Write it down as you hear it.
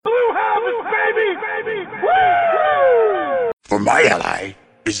For my ally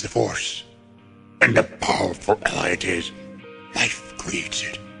is the Force. And a powerful ally it is. Life creates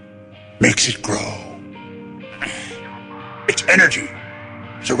it, makes it grow. Its energy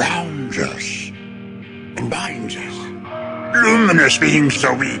surrounds us and binds us. Luminous beings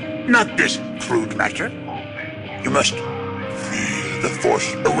so we, not this crude matter. You must feel the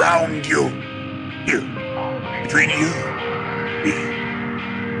Force around you. Here, between you, me,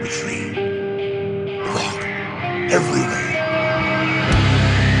 the tree, the rock, everywhere.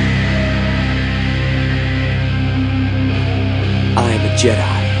 I am a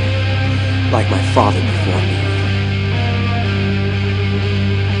Jedi, like my father before me.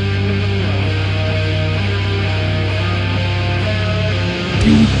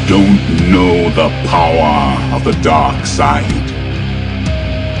 You don't know the power of the dark side.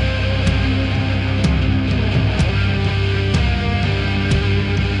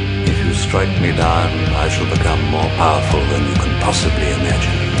 If you strike me down, I shall become more powerful than you can possibly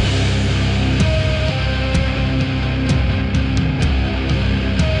imagine.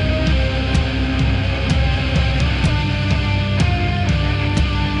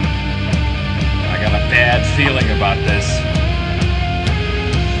 I got a bad feeling about this.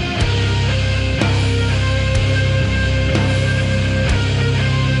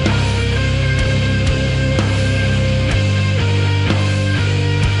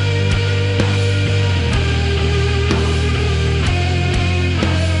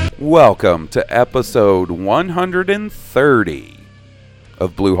 Welcome to episode 130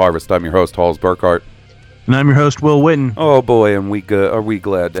 of Blue Harvest. I'm your host, Halls Burkhart. And I'm your host, Will Witten. Oh boy, and are we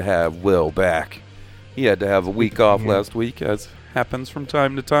glad to have Will back. He had to have a week off last week, as happens from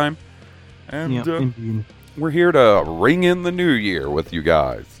time to time. And we're here to ring in the new year with you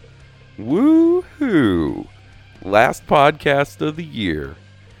guys. Woohoo! Last podcast of the year.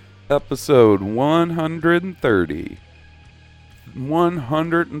 Episode 130.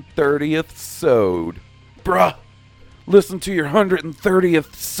 130th sode. Bruh! Listen to your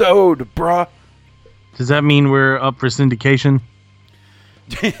 130th sode, bruh! Does that mean we're up for syndication?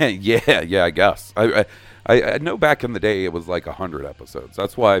 yeah, I guess. I know back in the day it was like 100 episodes.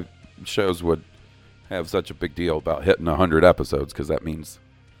 That's why shows would have such a big deal about hitting 100 episodes, because that means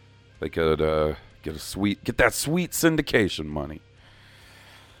they could get that sweet syndication money.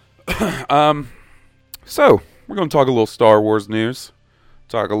 So we're going to talk a little Star Wars news,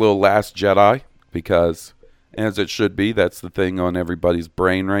 talk a little Last Jedi, because as it should be, that's the thing on everybody's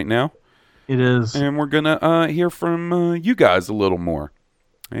brain right now. It is. And we're going to hear from you guys a little more.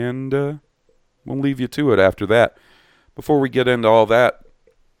 And we'll leave you to it after that. Before we get into all that,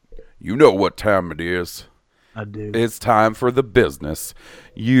 you know what time it is. I do. It's time for the business.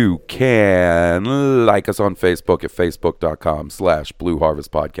 You can like us on Facebook at facebook.com/Blue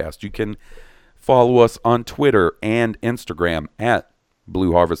Harvest Podcast. You can follow us on Twitter and Instagram at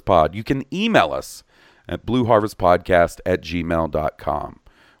Blue Harvest Pod. You can email us at blueharvestpodcast@gmail.com.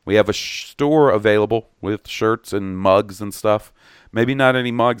 We have a store available with shirts and mugs and stuff. Maybe not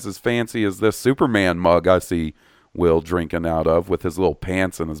any mugs as fancy as this Superman mug I see Will drinking out of with his little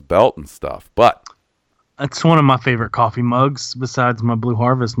pants and his belt and stuff. But that's one of my favorite coffee mugs besides my Blue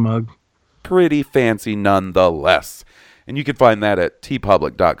Harvest mug. Pretty fancy nonetheless. And you can find that at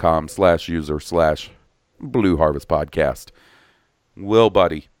tpublic.com/user/Blue Harvest Podcast. Will,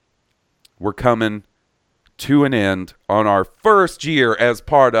 buddy, we're coming to an end on our first year as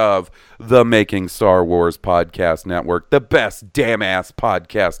part of the Making Star Wars Podcast Network, the best damn-ass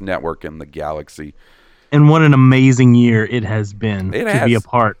podcast network in the galaxy. And what an amazing year it has been to be a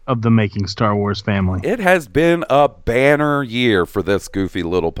part of the Making Star Wars family. It has been a banner year for this goofy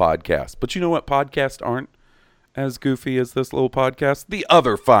little podcast. But you know what podcasts aren't as goofy as this little podcast? The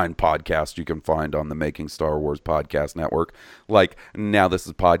other fine podcasts you can find on the Making Star Wars Podcast Network, like Now This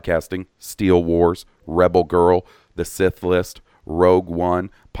Is Podcasting, Steel Wars, Rebel Girl, The Sith List, Rogue One,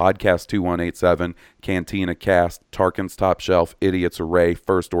 Podcast 2187, Cantina Cast, Tarkin's Top Shelf, Idiot's Array,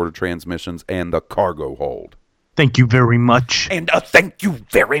 First Order Transmissions, and The Cargo Hold. Thank you very much. And thank you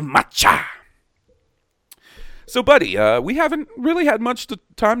very much. So, buddy, we haven't really had much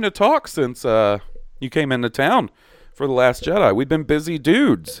time to talk since you came into town for The Last Jedi. We've been busy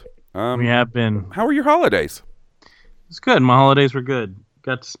dudes. We have been. How were your holidays? It's good. My holidays were good.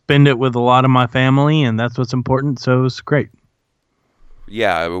 Got to spend it with a lot of my family, and that's what's important, so it was great.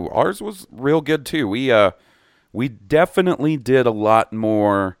 Yeah, ours was real good, too. We definitely did a lot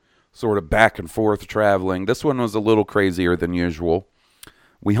more sort of back and forth traveling. This one was a little crazier than usual.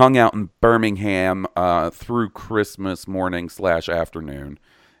 We hung out in Birmingham through Christmas morning/afternoon,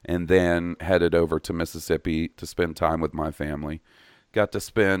 and then headed over to Mississippi to spend time with my family. Got to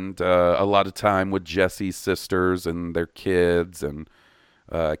spend a lot of time with Jesse's sisters and their kids, and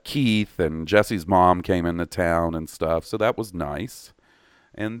Keith and Jesse's mom came into town and stuff. So that was nice.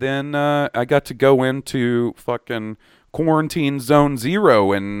 And then I got to go into fucking quarantine zone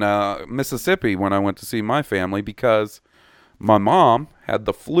 0 in Mississippi when I went to see my family because my mom had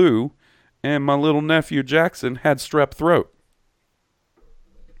the flu and my little nephew Jackson had strep throat.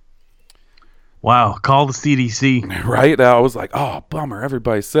 Wow, call the CDC. Right? I was like, oh, bummer,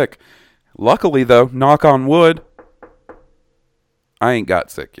 everybody's sick. Luckily, though, knock on wood, I ain't got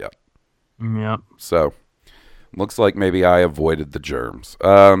sick yet. Yep. So, looks like maybe I avoided the germs.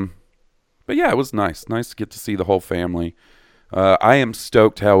 But yeah, it was nice. Nice to get to see the whole family. I am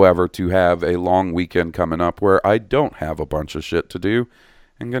stoked, however, to have a long weekend coming up where I don't have a bunch of shit to do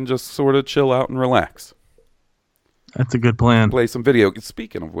and can just sort of chill out and relax. That's a good plan. Play some video.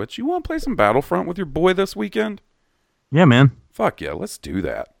 Speaking of which, you want to play some Battlefront with your boy this weekend? Yeah, man. Fuck yeah, let's do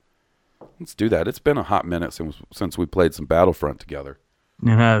that. Let's do that. It's been a hot minute since we played some Battlefront together.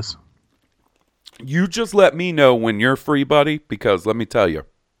 It has. You just let me know when you're free, buddy, because let me tell you,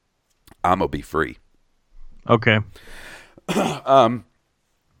 I'm going to be free. Okay. You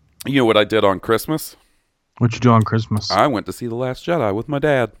know what I did on Christmas? What'd you do on Christmas? I went to see The Last Jedi with my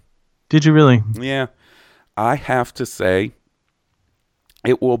dad. Did you really? Yeah. I have to say,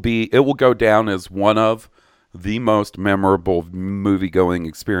 it will go down as one of the most memorable movie-going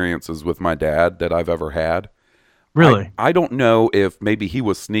experiences with my dad that I've ever had. Really? I don't know if maybe he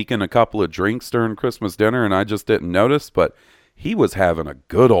was sneaking a couple of drinks during Christmas dinner and I just didn't notice, but he was having a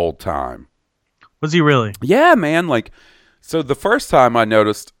good old time. Was he really? Yeah, man. Like, so the first time I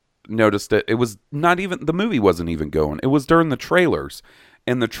noticed it, it was not even, the movie wasn't even going. It was during the trailers.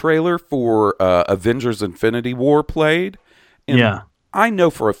 And the trailer for Avengers Infinity War played. And yeah. I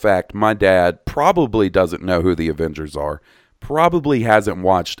know for a fact my dad probably doesn't know who the Avengers are. Probably hasn't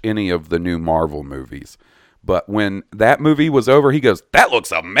watched any of the new Marvel movies. But when that movie was over, he goes, "That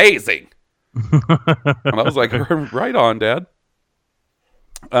looks amazing." And I was like, right on, Dad.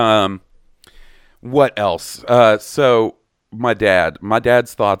 What else? So my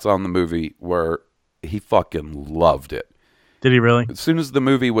dad's thoughts on the movie were he fucking loved it. Did he really? As soon as the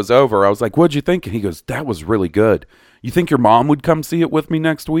movie was over, I was like, "What'd you think?" And he goes, "That was really good. You think your mom would come see it with me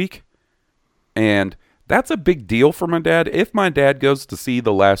next week?" And that's a big deal for my dad. If my dad goes to see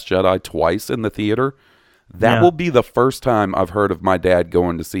The Last Jedi twice in the theater, that will be the first time I've heard of my dad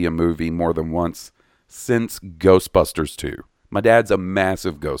going to see a movie more than once since Ghostbusters 2. My dad's a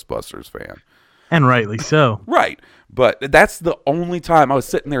massive Ghostbusters fan. And rightly so. Right. But that's the only time I was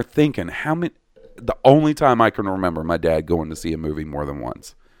sitting there thinking, the only time I can remember my dad going to see a movie more than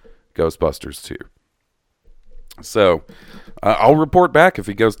once. Ghostbusters 2. So, I'll report back if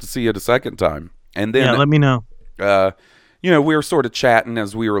he goes to see it a second time. And then, yeah, let me know. We were sort of chatting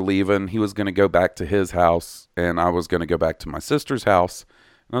as we were leaving. He was going to go back to his house, and I was going to go back to my sister's house.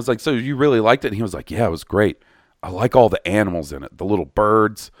 And I was like, "So you really liked it?" And he was like, "Yeah, it was great. I like all the animals in it. The little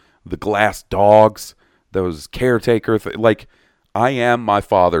birds, the glass dogs, those caretaker like, I am my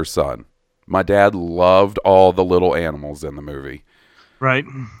father's son. My dad loved all the little animals in the movie." Right.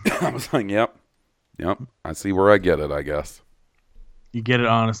 I was like, yep. I see where I get it, I guess. You get it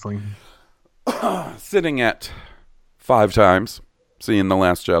honestly. Sitting at 5 times, seeing The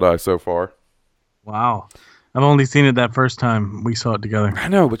Last Jedi so far. Wow. I've only seen it that first time we saw it together. I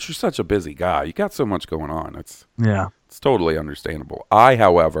know, but you're such a busy guy. You got so much going on. It's totally understandable. I,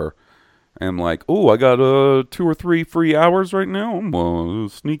 however, am like, oh, I got 2 or 3 free hours right now. I'm going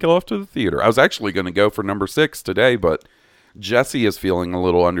to sneak off to the theater. I was actually going to go for number 6 today, but Jessie is feeling a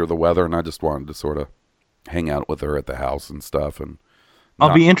little under the weather, and I just wanted to sort of hang out with her at the house and stuff. And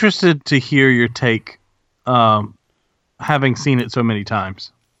I'll be interested to hear your take, having seen it so many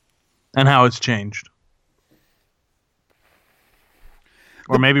times, and how it's changed.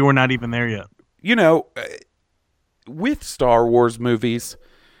 Or maybe we're not even there yet. You know, with Star Wars movies,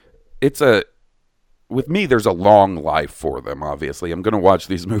 with me, there's a long life for them, obviously. I'm going to watch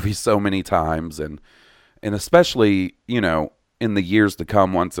these movies so many times, and especially, in the years to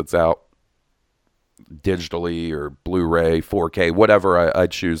come once it's out digitally or Blu-ray, 4K, whatever I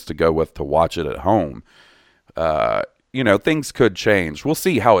choose to go with to watch it at home. Things could change. We'll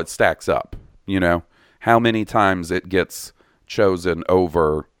see how it stacks up, how many times it gets chosen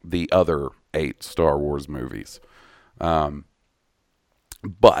over the other 8 Star Wars movies. But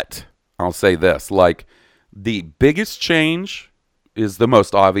I'll say this, like, the biggest change is the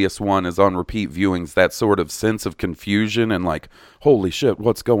most obvious one is on repeat viewings, that sort of sense of confusion and like, holy shit,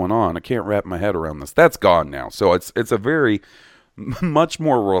 what's going on? I can't wrap my head around this. That's gone now. So it's a very much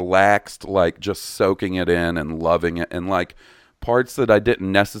more relaxed, like just soaking it in and loving it. And like parts that I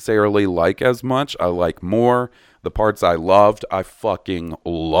didn't necessarily like as much, I like more. The parts I loved, I fucking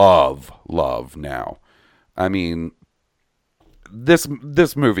love now. I mean, this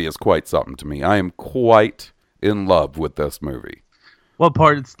movie is quite something to me. I am quite in love with this movie. What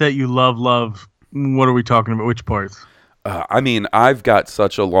parts that you love? What are we talking about? Which parts? I mean, I've got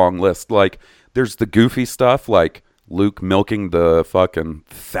such a long list. Like, there's the goofy stuff, like Luke milking the fucking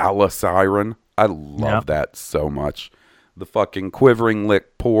thalasiren. I love that so much. The fucking quivering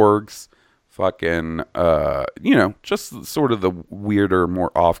lip porgs. Fucking, just sort of the weirder,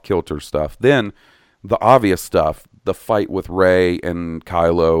 more off-kilter stuff. Then, the obvious stuff, the fight with Rey and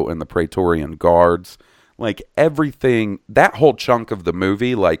Kylo and the Praetorian Guards. Like, everything, that whole chunk of the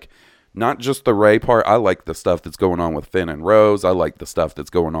movie, like, not just the Rey part. I like the stuff that's going on with Finn and Rose. I like the stuff that's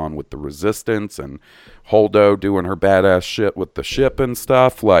going on with the Resistance and Holdo doing her badass shit with the ship and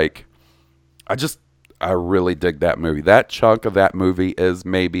stuff. Like, I really dig that movie. That chunk of that movie is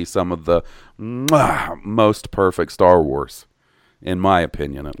maybe some of the most perfect Star Wars, in my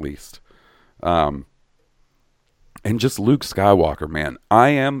opinion, at least. And just Luke Skywalker, man. I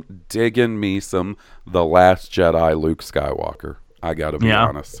am digging me some The Last Jedi Luke Skywalker. I gotta be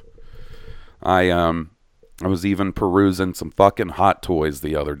honest. I was even perusing some fucking Hot Toys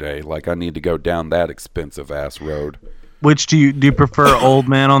the other day. Like, I need to go down that expensive ass road. Which do you prefer, Old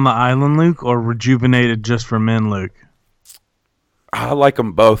Man on the Island Luke or Rejuvenated Just for Men Luke? I like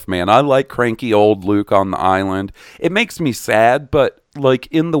them both, man. I like cranky old Luke on the island. It makes me sad, but like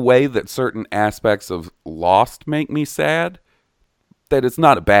in the way that certain aspects of Lost make me sad, that it's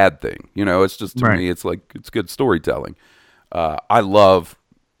not a bad thing. You know, it's just, to me, it's like, it's good storytelling. I love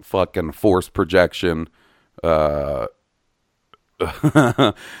fucking force projection, force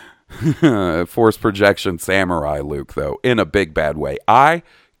projection samurai Luke, though, in a big bad way. I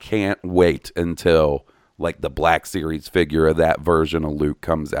can't wait until like the Black Series figure of that version of Luke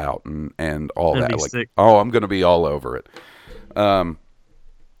comes out and all that. Like, sick. Oh, I'm gonna be all over it. Yeah,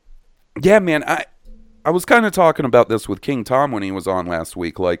 man. I was kind of talking about this with King Tom when he was on last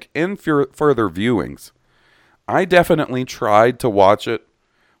week. Like, in further viewings, I definitely tried to watch it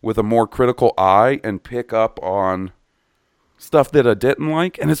with a more critical eye and pick up on stuff that I didn't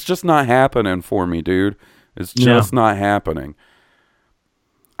like, and it's just not happening for me, dude. It's just not happening.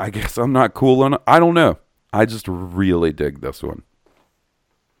 I guess I'm not cool enough. I don't know. I just really dig this one.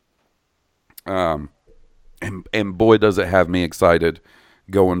 And boy, does it have me excited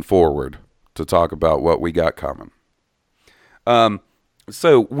going forward to talk about what we got coming.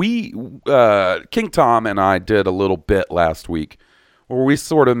 So we, King Tom and I did a little bit last week where we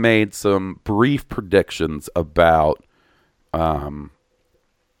sort of made some brief predictions about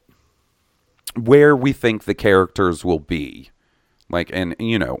where we think the characters will be. Like, and,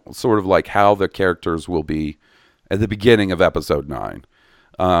 you know, sort of like how the characters will be at the beginning of episode 9.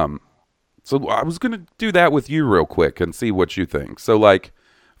 So I was going to do that with you real quick and see what you think. So, like,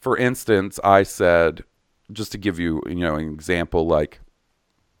 for instance, I said, just to give you, you know, an example, like,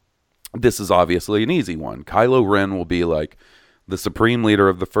 this is obviously an easy one. Kylo Ren will be, like, the supreme leader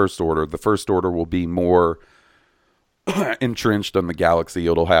of the First Order. The First Order will be more entrenched in the galaxy.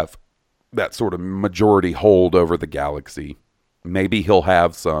 It'll have that sort of majority hold over the galaxy. Maybe he'll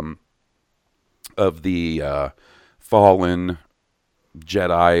have some of the fallen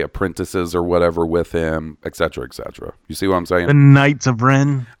Jedi apprentices or whatever with him, etc., etc. You see what I'm saying? The Knights of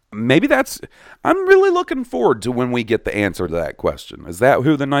Ren. Maybe that's... I'm really looking forward to when we get the answer to that question. Is that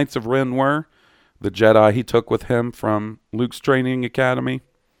who the Knights of Ren were? The Jedi he took with him from Luke's training academy?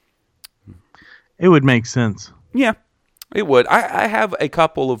 It would make sense. Yeah, it would. I have a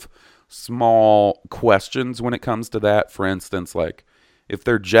couple of small questions when it comes to that. For instance, like, if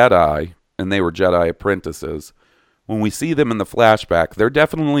they're Jedi and they were Jedi apprentices, when we see them in the flashback, they're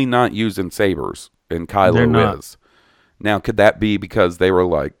definitely not using sabers, and Kylo is. Now, could that be because they were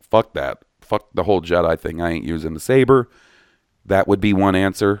like, fuck that, fuck the whole Jedi thing, I ain't using the saber? That would be one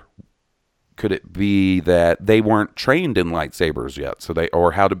answer. Could it be that they weren't trained in lightsabers yet,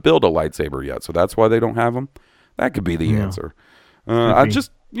 or how to build a lightsaber yet, so that's why they don't have them? That could be the answer. I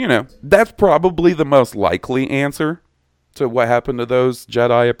just, you know, that's probably the most likely answer to what happened to those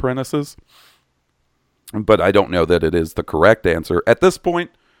Jedi apprentices. But I don't know that it is the correct answer. At this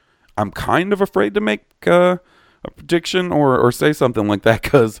point, I'm kind of afraid to make a prediction or say something like that,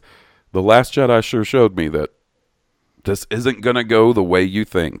 because The Last Jedi sure showed me that this isn't going to go the way you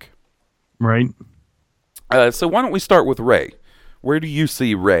think. Right. So why don't we start with Rey? Where do you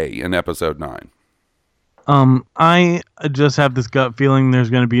see Rey in episode 9? I just have this gut feeling there's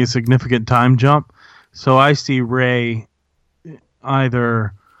going to be a significant time jump. So I see Rey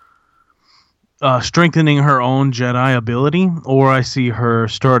either strengthening her own Jedi ability, or I see her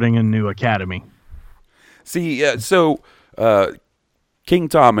starting a new academy. See, so King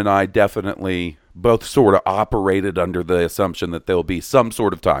Tom and I definitely both sort of operated under the assumption that there'll be some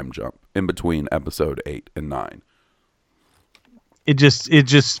sort of time jump in between episode 8 and 9. It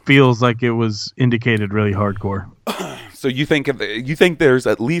just feels like it was indicated really hardcore. So you think there's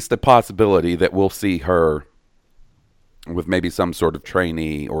at least a possibility that we'll see her with maybe some sort of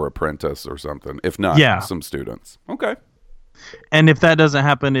trainee or apprentice or something, if not some students. Okay. And if that doesn't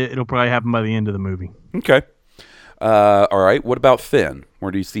happen, it'll probably happen by the end of the movie. Okay. All right. What about Finn?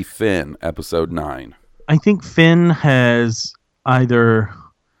 Where do you see Finn, episode 9? I think Finn has either...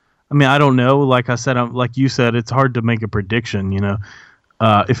 I mean, I don't know. Like I said, like you said, it's hard to make a prediction, you know.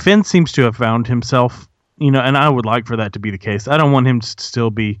 If Finn seems to have found himself, you know, and I would like for that to be the case. I don't want him to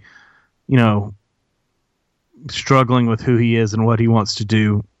still be, you know, struggling with who he is and what he wants to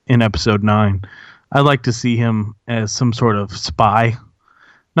do in episode 9. I'd like to see him as some sort of spy.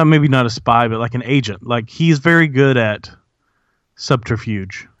 Maybe not a spy, but like an agent. Like, he's very good at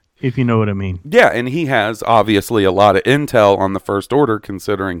subterfuge, if you know what I mean. Yeah, and he has obviously a lot of intel on the First Order,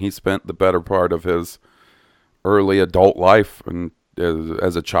 considering he spent the better part of his early adult life and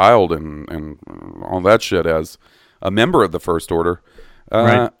as a child and all that shit as a member of the First Order.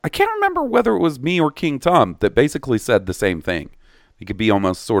 Right. I can't remember whether it was me or King Tom that basically said the same thing. He could be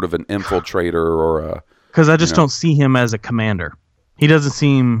almost sort of an infiltrator or a... Because I just don't see him as a commander. He doesn't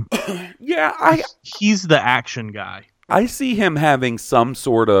seem... Yeah, he's the action guy. I see him having some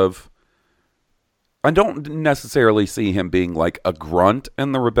sort of... I don't necessarily see him being like a grunt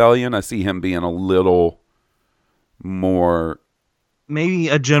in the rebellion. I see him being a little more... Maybe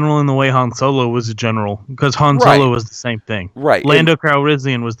a general in the way Han Solo was a general. Because Han Solo was the same thing. Right. Lando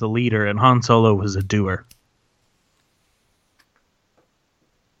Calrissian was the leader, and Han Solo was a doer.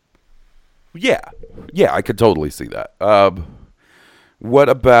 Yeah, I could totally see that. What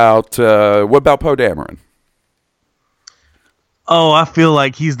about Poe Dameron? Oh, I feel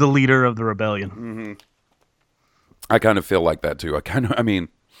like he's the leader of the rebellion. Mm-hmm. I kind of feel like that too. I mean,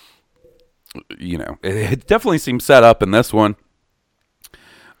 you know, it definitely seems set up in this one.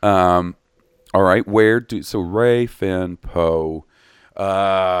 All right, so Rey, Finn, Poe.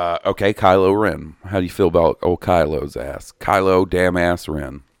 Okay, Kylo Ren. How do you feel about old Kylo's ass? Kylo, damn ass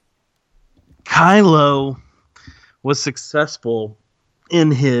Ren. Kylo was successful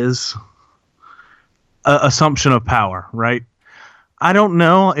in his assumption of power, right? I don't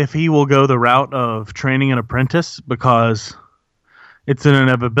know if he will go the route of training an apprentice, because it's an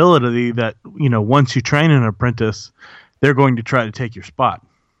inevitability that, you know, once you train an apprentice, they're going to try to take your spot.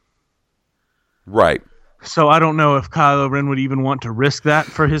 Right. So I don't know if Kylo Ren would even want to risk that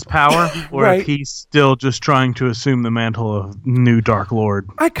for his power, or if he's still just trying to assume the mantle of new Dark Lord.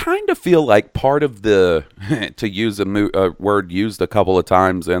 I kind of feel like part of the, to use a word used a couple of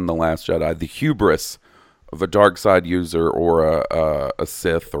times in The Last Jedi, the hubris of a dark side user or a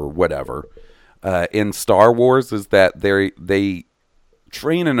Sith or whatever in Star Wars is that they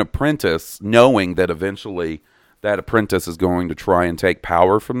train an apprentice knowing that eventually that apprentice is going to try and take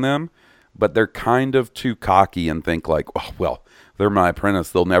power from them. But they're kind of too cocky and think like, oh, well, they're my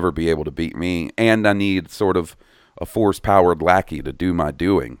apprentice. They'll never be able to beat me. And I need sort of a force-powered lackey to do my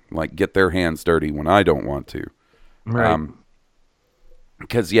doing. Like, get their hands dirty when I don't want to. Right.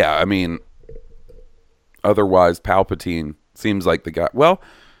 Because, yeah, I mean, otherwise Palpatine seems like the guy. Well,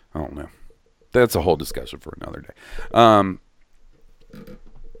 I don't know. That's a whole discussion for another day.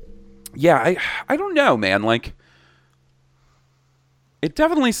 Yeah, I don't know, man. Like... It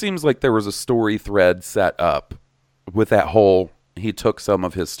definitely seems like there was a story thread set up with that whole, he took some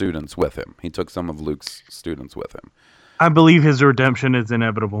of his students with him. He took some of Luke's students with him. I believe his redemption is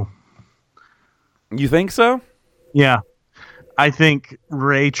inevitable. You think so? Yeah. I think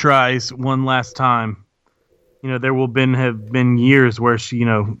Rey tries one last time. You know, there will have been years where she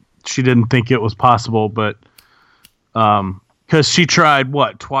didn't think it was possible, but because she tried,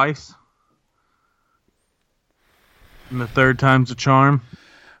 twice? And the third time's a charm.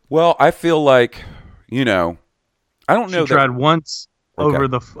 Well, I feel like, I don't know. She tried once over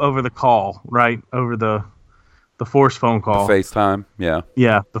the call, right? Over the Force phone call. The FaceTime, yeah.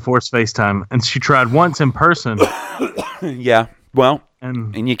 Yeah, the Force FaceTime. And she tried once in person. Yeah, well,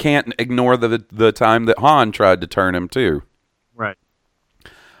 and you can't ignore the time that Han tried to turn him too. Right.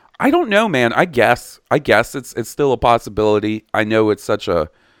 I don't know, man. I guess it's still a possibility. I know it's such a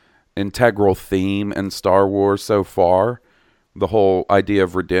integral theme in Star Wars so far, the whole idea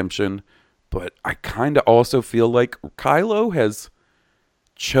of redemption, but I kind of also feel like Kylo has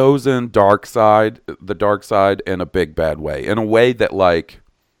chosen the dark side in a big bad way, in a way that, like,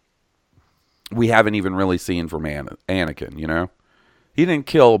 we haven't even really seen from Anakin, you know? He didn't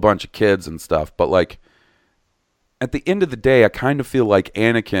kill a bunch of kids and stuff, but like at the end of the day, I kind of feel like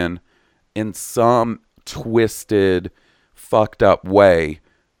Anakin, in some twisted, fucked up way,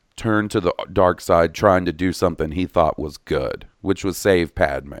 turned to the dark side trying to do something he thought was good, which was save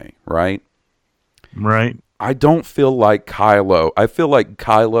Padme, right? Right. I don't feel like Kylo. I feel like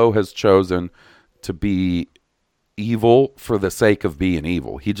Kylo has chosen to be evil for the sake of being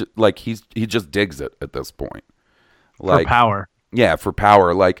evil. He just digs it at this point. Like, for power. Yeah, for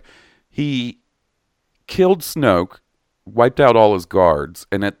power. Like, he killed Snoke, wiped out all his guards,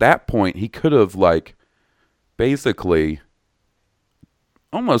 and at that point he could have like basically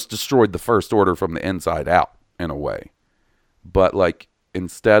almost destroyed the First Order from the inside out in a way. But like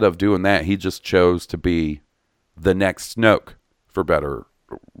instead of doing that, he just chose to be the next Snoke,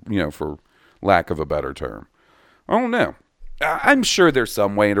 for lack of a better term. I don't know. I'm sure there's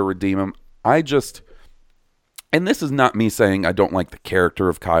some way to redeem him. And this is not me saying I don't like the character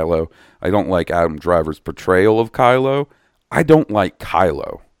of Kylo. I don't like Adam Driver's portrayal of Kylo. I don't like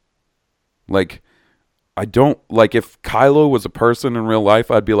Kylo. Like, I don't, like, if Kylo was a person in real life,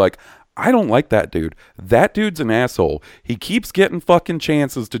 I'd be like, I don't like that dude. That dude's an asshole. He keeps getting fucking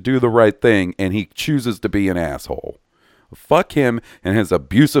chances to do the right thing, and he chooses to be an asshole. Fuck him and his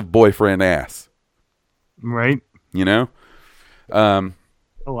abusive boyfriend ass. Right. You know?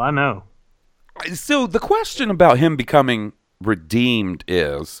 Oh, I know. So the question about him becoming redeemed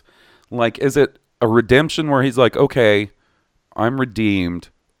is, like, is it a redemption where he's like, okay, I'm redeemed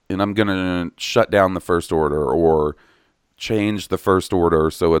and I'm going to shut down the First Order or change the First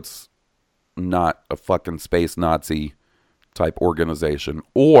Order so it's not a fucking space Nazi type organization?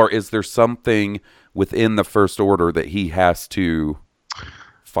 Or is there something within the First Order that he has to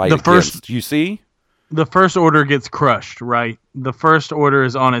fight against? You see? The First Order gets crushed, right? The First Order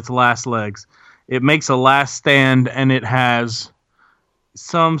is on its last legs. It makes a last stand, and it has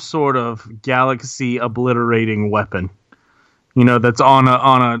some sort of galaxy obliterating weapon, you know, that's on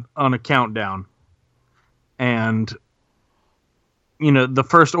a countdown. And you know, the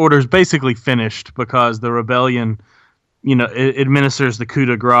First Order is basically finished because the rebellion, you know, it administers the coup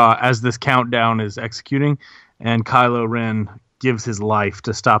de grace as this countdown is executing, and Kylo Ren gives his life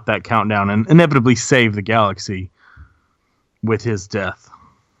to stop that countdown and inevitably save the galaxy with his death.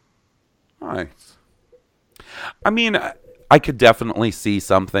 Nice. I mean, I could definitely see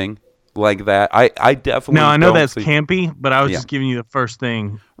something like that. I definitely. Now I know that's campy, but I was just giving you the first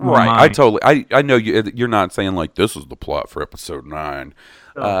thing. Right. I totally. I know you're not saying like this is the plot for Episode 9.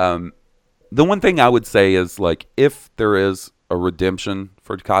 Oh. The one thing I would say is like if there is a redemption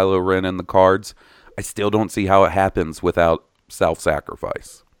for Kylo Ren in the cards, I still don't see how it happens without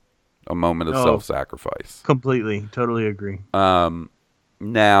self-sacrifice. A moment of self-sacrifice. Completely, totally agree.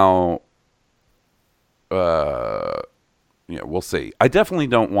 Now. Yeah, we'll see. I definitely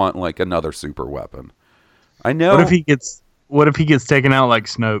don't want like another super weapon. I know. What if he gets taken out like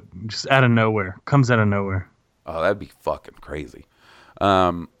Snoke, just out of nowhere? Comes out of nowhere. Oh, that'd be fucking crazy.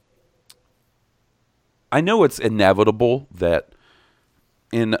 I know it's inevitable that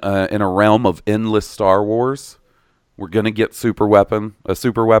in a realm of endless Star Wars, we're gonna get a super weapon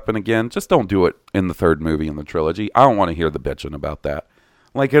again. Just don't do it in the third movie in the trilogy. I don't want to hear the bitching about that.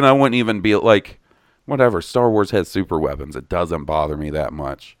 Like, and I wouldn't even be like. Whatever, Star Wars has super weapons. It doesn't bother me that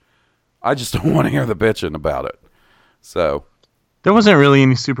much. I just don't want to hear the bitching about it. So there wasn't really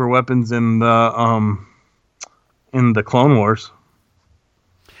any super weapons in the Clone Wars.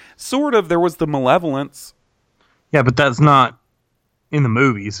 Sort of. There was the Malevolence. Yeah, but that's not in the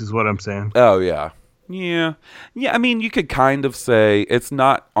movies, is what I'm saying. Oh yeah. Yeah. I mean, you could kind of say it's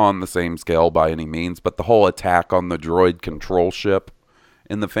not on the same scale by any means, but the whole attack on the droid control ship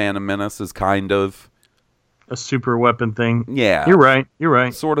in the Phantom Menace is kind of a super weapon thing. Yeah, you're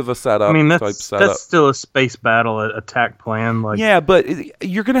right. Sort of a setup. I mean, that's still a space battle attack plan. Like, yeah, but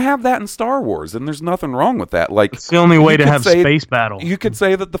you're gonna have that in Star Wars, and there's nothing wrong with that. Like, it's the only way to have space battle. You could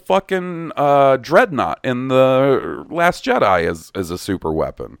say that the fucking Dreadnought in the Last Jedi is a super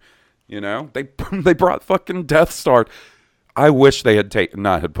weapon. You know, they brought fucking Death Star. I wish they had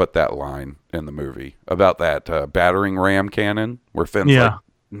had put that line in the movie about that battering ram cannon where Finn's like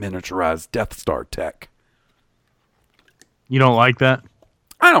miniaturized Death Star tech. You don't like that?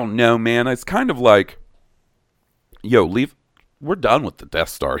 I don't know, man. It's kind of like, we're done with the Death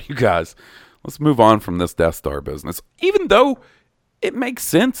Star, you guys. Let's move on from this Death Star business. Even though it makes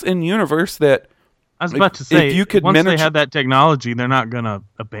sense in universe that I was about to say, if you could once they have that technology, they're not going to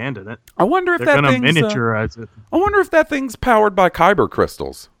abandon it. I wonder if they're going to miniaturize it. I wonder if that thing's powered by kyber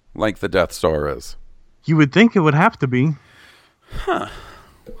crystals, like the Death Star is. You would think it would have to be. Huh.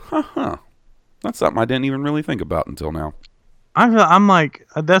 That's something I didn't even really think about until now. I'm like,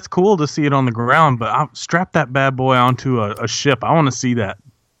 that's cool to see it on the ground, but I'll strap that bad boy onto a ship. I want to see that.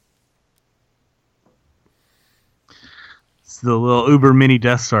 It's the little Uber mini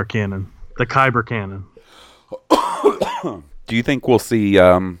Death Star cannon, the Kyber cannon. Do you think we'll see?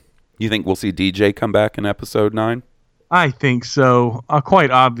 You think we'll see DJ come back in episode 9? I think so.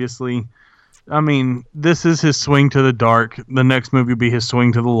 Quite obviously. I mean, this is his swing to the dark. The next movie will be his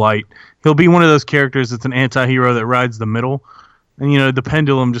swing to the light. He'll be one of those characters that's an anti-hero that rides the middle. And, the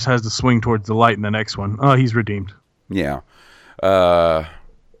pendulum just has to swing towards the light in the next one. Oh, he's redeemed. Yeah.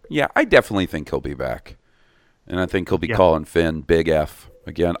 Yeah, I definitely think he'll be back. And I think he'll be calling Finn Big F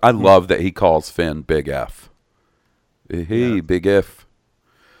again. I love that he calls Finn Big F. Hey, Big F.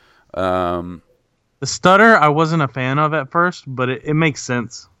 The stutter, I wasn't a fan of at first, but it makes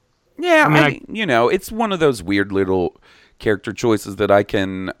sense. Yeah, I mean, it's one of those weird little character choices that I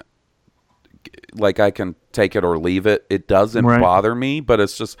can take it or leave it. It doesn't bother me, but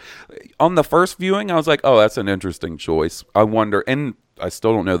it's just, on the first viewing, I was like, oh, that's an interesting choice. I wonder, and I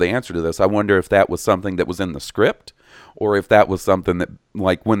still don't know the answer to this, I wonder if that was something that was in the script, or if that was something that,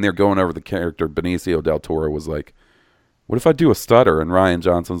 like, when they're going over the character, Benicio del Toro was like, what if I do a stutter? And Rian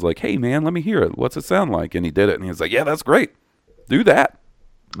Johnson's like, hey, man, let me hear it. What's it sound like? And he did it, and he was like, yeah, that's great. Do that.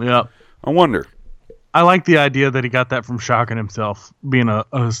 Yeah. I wonder. I like the idea that he got that from Shocking himself, being a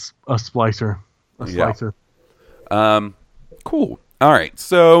splicer. A slicer. Yeah. Cool. All right.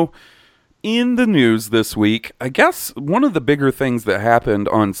 So, in the news this week, I guess one of the bigger things that happened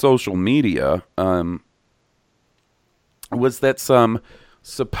on social media was that some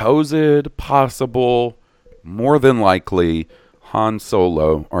supposed, possible, more than likely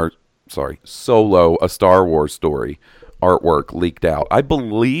Solo, a Star Wars story artwork leaked out. I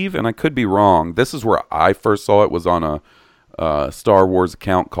believe, and I could be wrong, this is where I first saw it, was on a Star Wars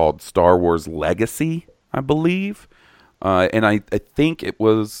account called Star Wars Legacy, I believe. And I think it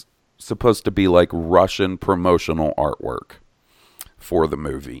was supposed to be like Russian promotional artwork for the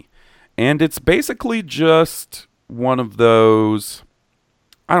movie. And it's basically just one of those,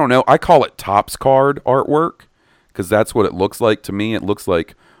 I don't know, I call it Topps card artwork, because that's what it looks like to me. It looks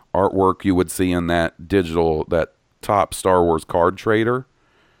like artwork you would see in that top Star Wars card trader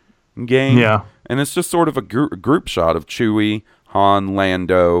game. Yeah. And it's just sort of a group shot of Chewie, Han,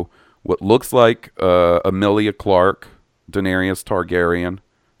 Lando, what looks like Emilia Clarke, Daenerys Targaryen,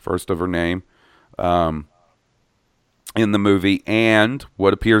 first of her name, in the movie, and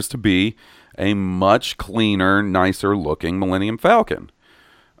what appears to be a much cleaner, nicer looking Millennium Falcon.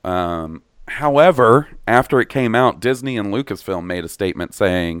 However, after it came out, Disney and Lucasfilm made a statement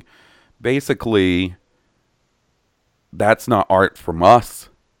saying, basically, that's not art from us.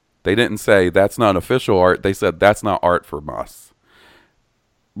 They didn't say that's not official art. They said that's not art from us.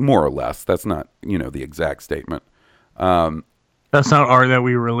 More or less. That's not, the exact statement. That's not art that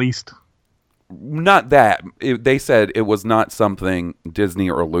we released. Not that. They said it was not something Disney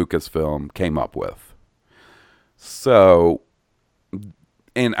or Lucasfilm came up with. So,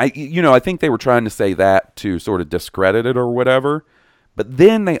 and I think they were trying to say that to sort of discredit it or whatever. But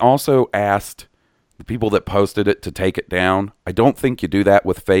then they also asked the people that posted it to take it down. I don't think you do that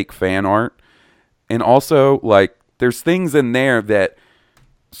with fake fan art. And also, like, there's things in there that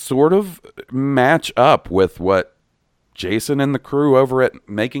sort of match up with what Jason and the crew over at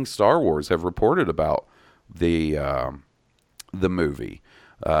Making Star Wars have reported about the movie.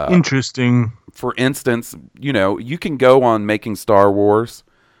 Interesting. For instance, you can go on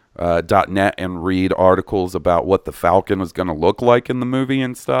makingstarwars.net and read articles about what the Falcon was going to look like in the movie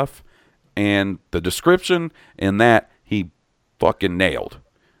and stuff. And the description in that, he fucking nailed.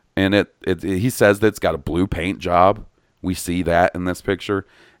 And he says that it's got a blue paint job. We see that in this picture.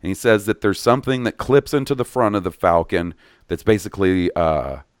 And he says that there's something that clips into the front of the Falcon that's basically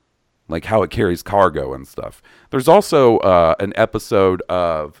like how it carries cargo and stuff. There's also an episode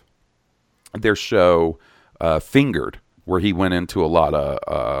of their show Fingered, where he went into a lot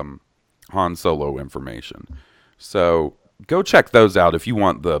of Han Solo information. So go check those out if you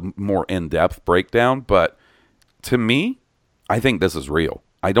want the more in-depth breakdown. But to me, I think this is real.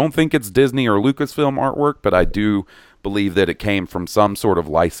 I don't think it's Disney or Lucasfilm artwork, but I do believe that it came from some sort of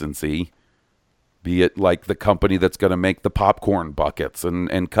licensee, be it like the company that's going to make the popcorn buckets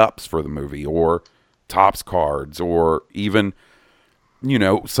and cups for the movie, or Topps cards, or even,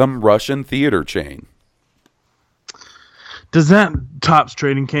 some Russian theater chain. Does that Topps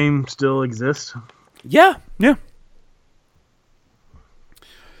trading game still exist? Yeah.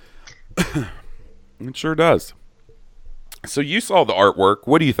 It sure does. So you saw the artwork.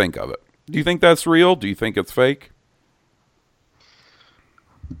 What do you think of it? Do you think that's real? Do you think it's fake?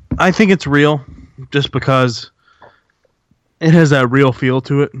 I think it's real, just because it has that real feel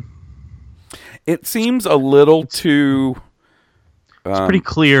to it. It seems a little too... It's pretty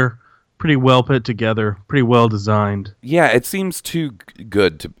clear, pretty well put together, pretty well designed. Yeah, it seems too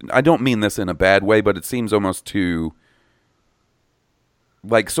good to... I don't mean this in a bad way, but it seems almost too...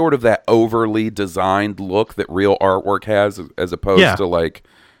 like sort of that overly designed look that real artwork has, as opposed to like,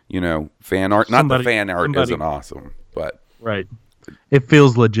 you know, fan art. Not the fan art isn't awesome, but right, it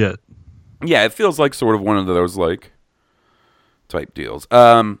feels legit. Yeah, it feels like sort of one of those like type deals.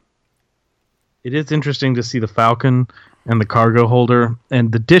 It is interesting to see the Falcon and the cargo holder,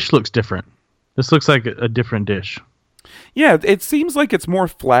 and the dish looks different. This looks like a different dish. Yeah, it seems like it's more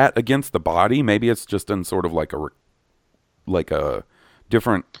flat against the body. Maybe it's just in sort of like a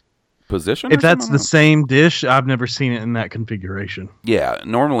different position. If that's the same dish, I've never seen it in that configuration. Yeah,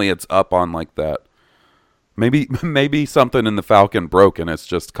 normally it's up on like that. Maybe something in the Falcon broke and it's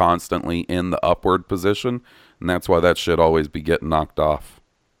just constantly in the upward position, and that's why that should always be getting knocked off.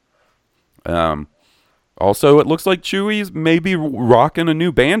 Also, it looks like Chewie's maybe rocking a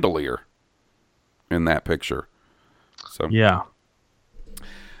new bandolier in that picture. So yeah.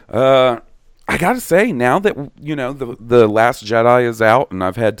 I gotta say, now that you know the Last Jedi is out and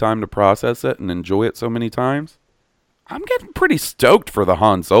I've had time to process it and enjoy it so many times, I'm getting pretty stoked for the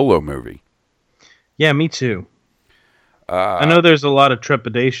Han Solo movie. Yeah, me too. I know there's a lot of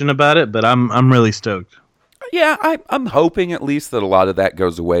trepidation about it, but I'm really stoked. Yeah, I'm hoping at least that a lot of that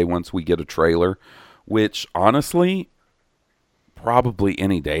goes away once we get a trailer, which honestly, probably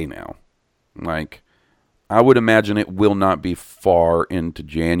any day now. Like, I would imagine it will not be far into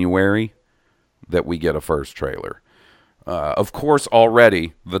January that we get a first trailer. Of course,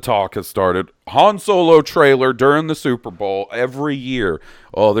 already the talk has started. Han Solo trailer during the Super Bowl every year.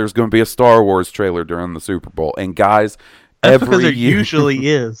 Oh, there's going to be a Star Wars trailer during the Super Bowl. And guys, that's because there usually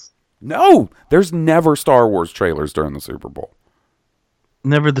is. No, there's never Star Wars trailers during the Super Bowl.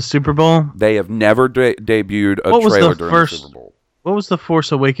 Never the Super Bowl? They have never debuted a trailer during the Super Bowl. What was the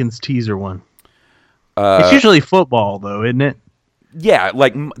Force Awakens teaser one? It's usually football, though, isn't it? Yeah,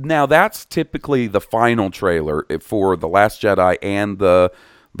 like now that's typically the final trailer for The Last Jedi and the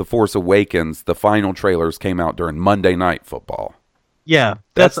Force Awakens. The final trailers came out during Monday Night Football. Yeah,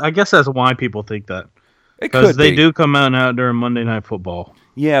 I guess that's why people think that. Because they do come out during Monday Night Football.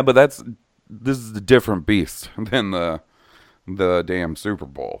 Yeah, but this is a different beast than the damn Super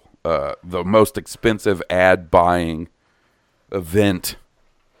Bowl. The most expensive ad buying event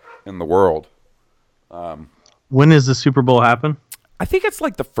in the world. When does the Super Bowl happen? I think it's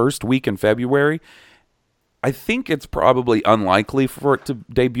like the first week in February. I think it's probably unlikely for it to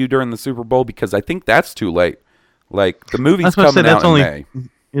debut during the Super Bowl because I think that's too late. Like, the movie's coming out in May.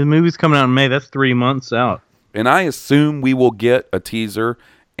 The movie's coming out in May. That's 3 months out. And I assume we will get a teaser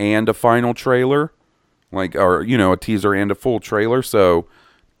and a final trailer. Or, you know, a teaser and a full trailer. So,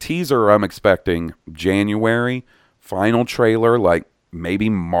 teaser, I'm expecting January. Final trailer, like, maybe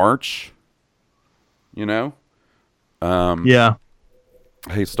March. You know? Yeah.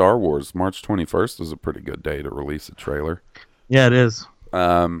 Hey, Star Wars, March 21st is a pretty good day to release a trailer. Yeah, it is.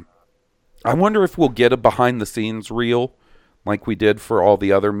 I wonder if we'll get a behind-the-scenes reel like we did for all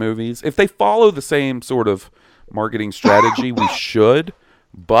the other movies. If they follow the same sort of marketing strategy, we should.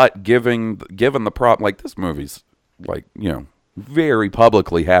 But given the problem, like this movie's, like, you know, very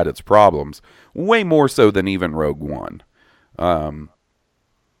publicly had its problems, way more so than even Rogue One.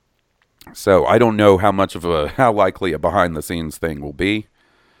 So I don't know how likely a behind-the-scenes thing will be.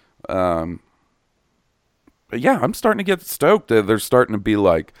 But yeah, I'm starting to get stoked. There's starting to be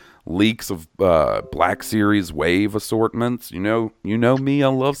like leaks of Black Series Wave assortments. You know me. I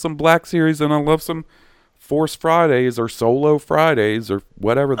love some Black Series and I love some Force Fridays or Solo Fridays or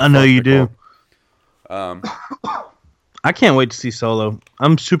whatever. I know you do. I can't wait to see Solo.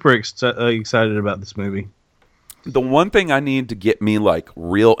 I'm super excited about this movie. The one thing I need to get me like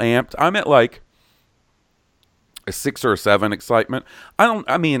real amped, I'm at like a 6 or a 7 excitement. I'm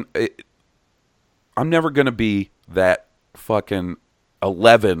never going to be that fucking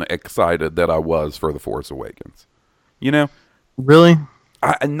 11 excited that I was for The Force Awakens. You know? Really?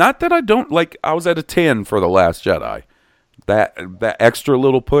 Not that I don't, like, I was at a 10 for The Last Jedi. That extra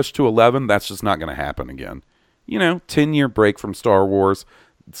little push to 11, that's just not going to happen again. You know, 10-year break from Star Wars.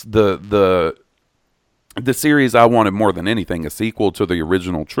 It's the series I wanted more than anything, a sequel to the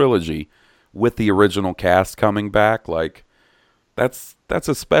original trilogy with the original cast coming back. Like, that's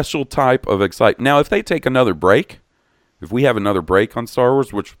a special type of excitement. Now, if they take another break, if we have another break on Star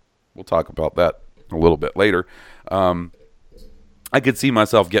Wars, which we'll talk about that a little bit later, I could see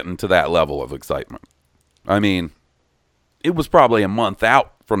myself getting to that level of excitement. I mean, it was probably a month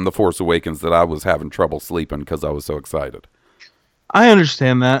out from The Force Awakens that I was having trouble sleeping because I was so excited. I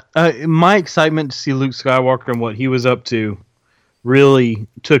understand that. My excitement to see Luke Skywalker and what he was up to really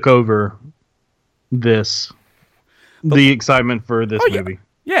took over the excitement for this movie.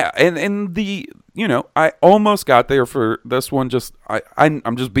 Yeah, and I almost got there for this one.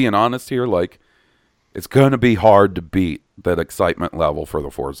 I'm just being honest here. Like, it's going to be hard to beat that excitement level for The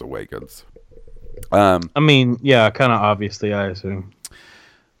Force Awakens. I mean, yeah, kind of obviously, I assume.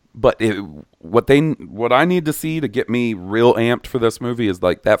 But what I need to see to get me real amped for this movie is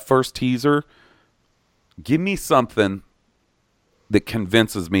like that first teaser. Give me something that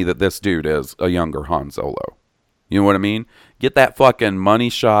convinces me that this dude is a younger Han Solo. You know what I mean? Get that fucking money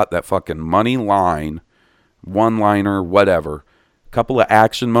shot, that fucking money line, one-liner, whatever. Couple of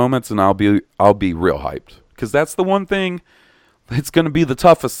action moments, and I'll be real hyped. Because that's the one thing that's going to be the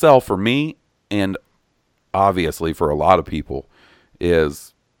toughest sell for me, and obviously for a lot of people,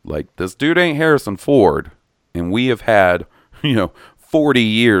 is like, this dude ain't Harrison Ford, and we have had 40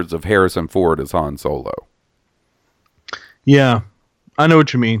 years of Harrison Ford as Han Solo. Yeah, I know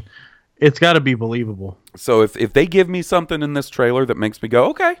what you mean. It's got to be believable. So if they give me something in this trailer that makes me go,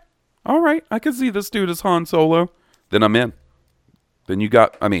 okay, all right, I can see this dude as Han Solo, then I'm in. Then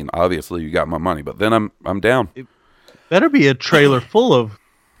obviously you got my money, but then I'm down. It better be a trailer full of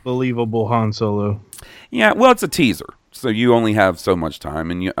believable Han Solo. Yeah, well, it's a teaser, so you only have so much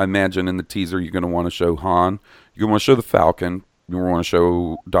time, and I imagine in the teaser you're going to want to show Han, you're going to want to show the Falcon, you're going to want to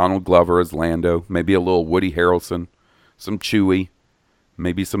show Donald Glover as Lando, maybe a little Woody Harrelson, some Chewie,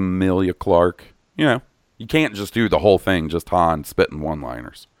 maybe some Emilia Clarke. You can't just do the whole thing, just Han spitting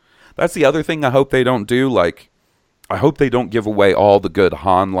one-liners. That's the other thing I hope they don't do. Like, I hope they don't give away all the good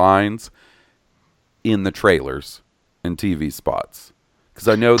Han lines in the trailers and TV spots. Because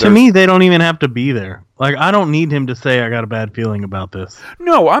I know to me, they don't even have to be there. Like, I don't need him to say, I got a bad feeling about this.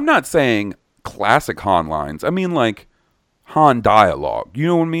 No, I'm not saying classic Han lines. I mean, like, Han dialogue. You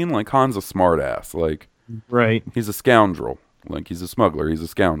know what I mean? Like, Han's a smartass. Like, right. He's a scoundrel. Like, he's a smuggler. He's a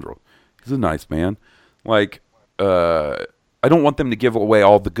scoundrel. He's a nice man. Like, I don't want them to give away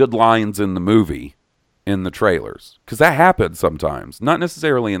all the good lines in the movie in the trailers. Because that happens sometimes. Not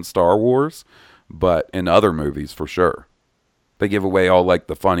necessarily in Star Wars, but in other movies for sure. They give away all, like,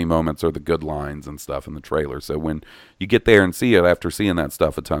 the funny moments or the good lines and stuff in the trailer. So when you get there and see it after seeing that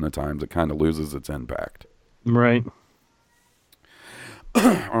stuff a ton of times, it kind of loses its impact. Right.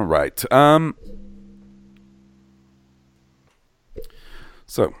 All right.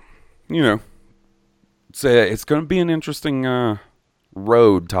 So, it's going to be an interesting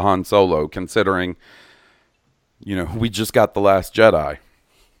road to Han Solo, considering, we just got The Last Jedi.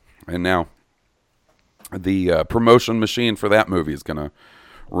 And now the promotion machine for that movie is going to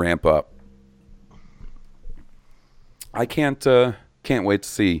ramp up. I can't wait to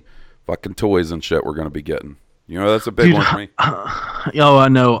see fucking toys and shit we're going to be getting. That's a big one for me. Oh, I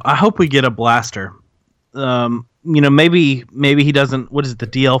know. I hope we get a blaster. Maybe he doesn't. What is it? The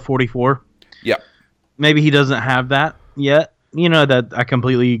DL-44? Yeah. Maybe he doesn't have that yet. That I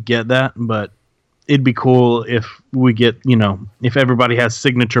completely get that, but it'd be cool if we get, if everybody has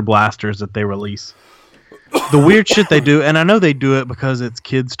signature blasters that they release. The weird shit they do, and I know they do it because it's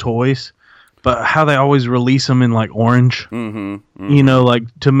kids' toys, but how they always release them in like orange,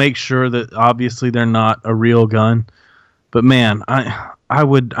 like to make sure that obviously they're not a real gun. But man, I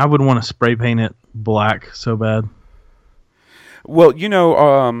would want to spray paint it black so bad. Well,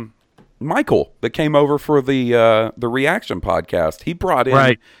 Michael that came over for the reaction podcast, he brought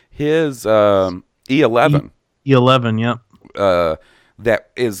in his E11. E11, yep.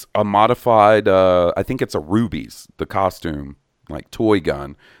 That is a modified, I think it's a Ruby's, the costume, like toy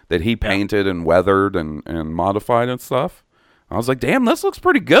gun that he painted and weathered and modified and stuff. I was like, damn, this looks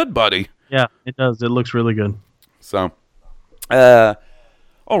pretty good, buddy. Yeah, it does. It looks really good. So,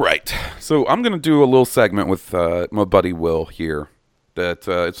 all right. So I'm going to do a little segment with my buddy Will here. That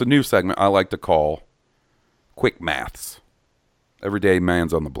it's a new segment I like to call Quick Maths. Everyday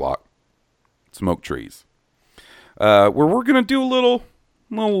man's on the block. Smoke trees. Where we're going to do a little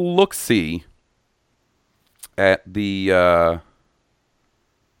look-see at the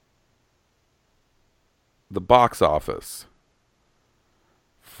box office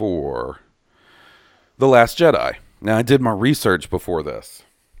for The Last Jedi. Now, I did my research before this.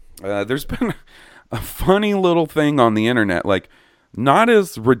 There's been a funny little thing on the internet, like, not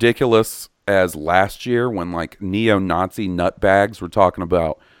as ridiculous as last year when, like, neo-Nazi nutbags were talking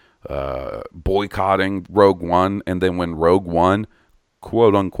about boycotting Rogue One, and then when Rogue One,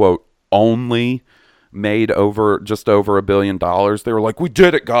 quote-unquote, only made just over $1 billion, they were like, we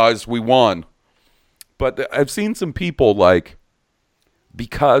did it, guys, we won. But I've seen some people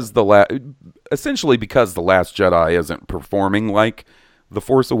because essentially because The Last Jedi isn't performing like The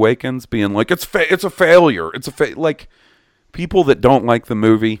Force Awakens, being like it's a failure. Like people that don't like the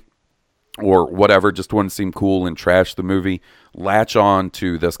movie or whatever, just want to seem cool and trash the movie, latch on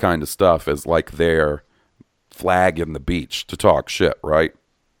to this kind of stuff as like their flag in the beach to talk shit, right?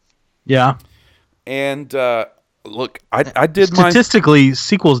 Yeah. And look, I did statistically,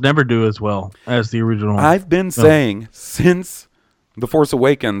 sequels never do as well as the original. I've been saying since The Force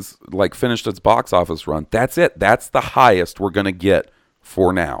Awakens finished its box office run, that's it. That's the highest we're going to get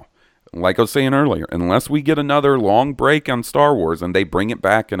for now. Like I was saying earlier, unless we get another long break on Star Wars and they bring it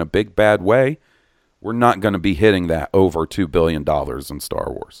back in a big bad way, we're not going to be hitting that over $2 billion in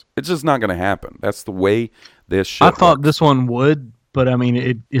Star Wars. It's just not going to happen. That's the way this shit I thought works. this one would, but I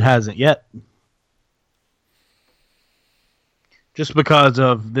mean, it hasn't yet. Just because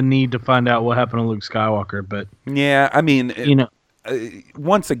of the need to find out what happened to Luke Skywalker. But yeah, I mean,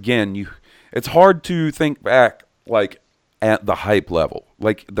 once again, it's hard to think back at the hype level,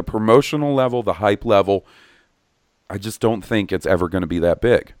 like the promotional level, the hype level. I just don't think it's ever going to be that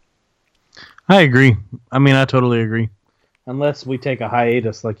big. I agree. I mean, I totally agree. Unless we take a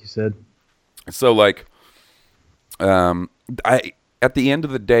hiatus, like you said. So, at the end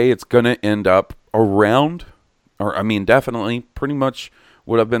of the day, it's going to end up around, definitely pretty much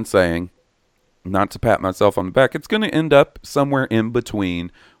what I've been saying. Not to pat myself on the back, it's going to end up somewhere in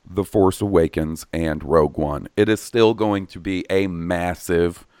between The Force Awakens and Rogue One. It is still going to be a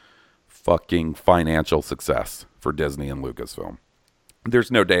massive fucking financial success for Disney and Lucasfilm.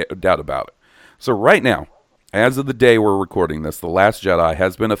 There's no doubt about it. So right now, as of the day we're recording this, The Last Jedi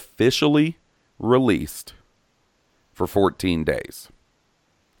has been officially released for 14 days.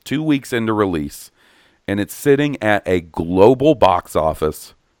 2 weeks into release, and it's sitting at a global box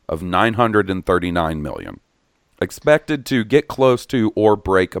office of $939 million. Expected to get close to or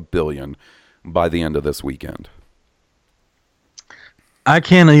break $1 billion by the end of this weekend. I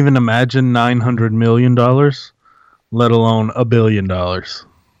can't even imagine $900 million, let alone $1 billion.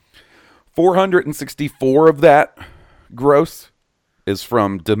 464 of that gross is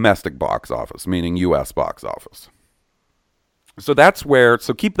from domestic box office, meaning U.S. box office. So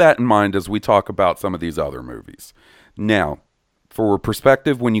keep that in mind as we talk about some of these other movies. Now, for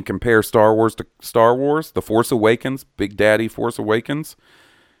perspective, when you compare Star Wars to Star Wars, The Force Awakens, Big Daddy Force Awakens,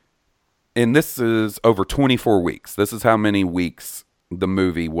 and this is over 24 weeks. This is how many weeks the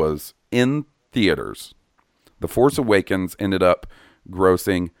movie was in theaters. The Force Awakens ended up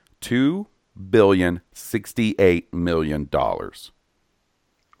grossing $2,068 million.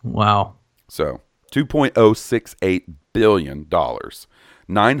 Wow. So $2.068 billion.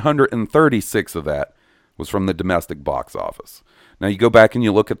 936 of that was from the domestic box office. Now you go back and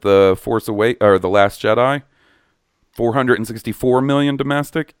you look at The Last Jedi, 464 million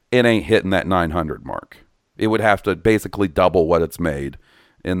domestic. It ain't hitting that 900 mark. It would have to basically double what it's made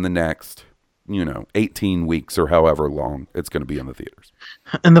in the next, 18 weeks or however long it's going to be in the theaters.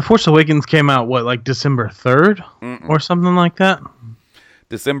 And The Force Awakens came out, December 3rd or something like that?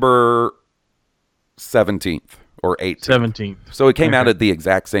 December 17th or 18th. 17th. So it came out at the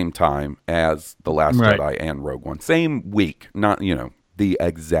exact same time as The Last Right. Jedi and Rogue One. Same week, not, the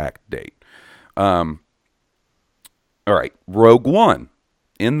exact date. All right. Rogue One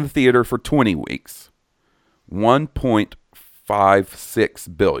in the theater for 20 weeks.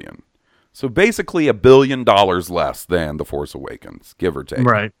 $1.56 billion. So basically $1 billion less than The Force Awakens, give or take.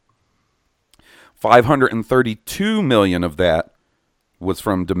 Right. 532 million of that was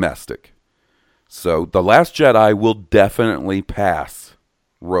from domestic. So The Last Jedi will definitely pass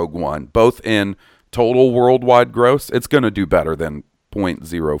Rogue One, both in total worldwide gross. It's going to do better than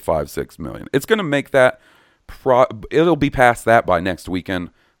 $0.056 million. It's going to make that, it'll be past that by next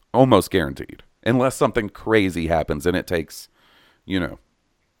weekend, almost guaranteed. Unless something crazy happens and it takes,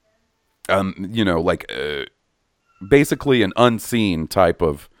 basically an unseen type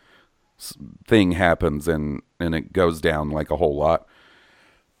of thing happens and it goes down like a whole lot.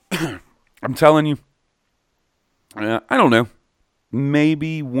 I'm telling you, I don't know.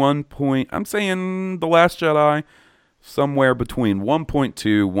 Maybe I'm saying The Last Jedi, somewhere between 1.2,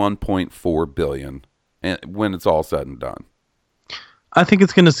 1.4 billion when it's all said and done. I think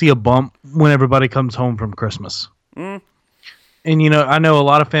it's going to see a bump when everybody comes home from Christmas. And, I know a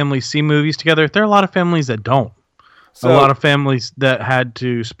lot of families see movies together. There are a lot of families that don't. So, a lot of families that had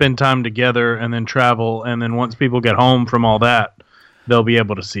to spend time together and then travel. And then once people get home from all that, they'll be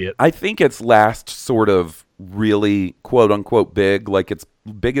able to see it. I think its last sort of really quote unquote big, like its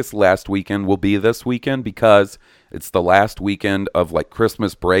biggest last weekend will be this weekend because it's the last weekend of like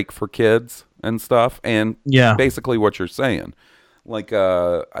Christmas break for kids and stuff. And Yeah. basically what you're saying. Like,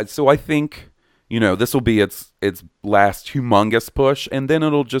 so I think, this will be its last humongous push, and then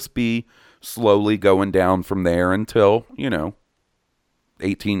it'll just be slowly going down from there until,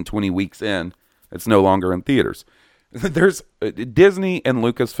 18, 20 weeks in, it's no longer in theaters. There's Disney and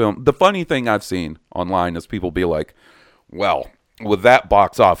Lucasfilm. The funny thing I've seen online is people be like, well, with that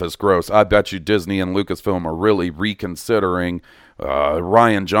box office gross, I bet you Disney and Lucasfilm are really reconsidering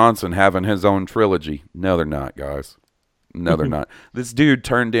Rian Johnson having his own trilogy. No, they're not, guys. No, they're not. This dude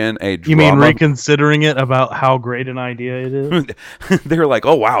turned in a drama. You mean reconsidering it about how great an idea it is? They're like,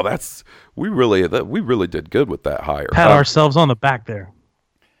 oh wow, we really did good with that hire. Pat ourselves on the back there.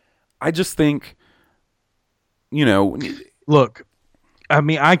 I just think, Look, I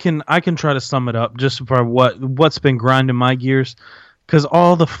mean, I can try to sum it up just for what's been grinding my gears, because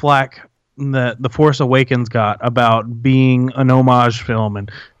all the flack that The Force Awakens got about being an homage film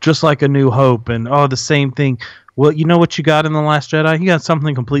and just like A New Hope and the same thing. Well, you know what you got in The Last Jedi? You got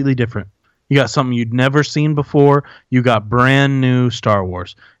something completely different. You got something you'd never seen before. You got brand new Star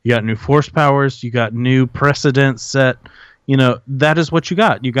Wars. You got new Force powers. You got new precedent set. That is what you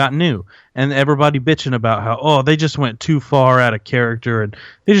got. You got new. And everybody bitching about how, they just went too far out of character and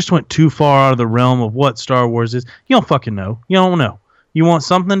they just went too far out of the realm of what Star Wars is. You don't fucking know. You don't know. You want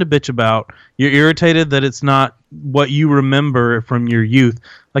something to bitch about. You're irritated that it's not what you remember from your youth.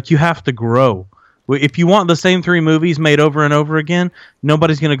 Like, you have to grow. If you want the same 3 movies made over and over again,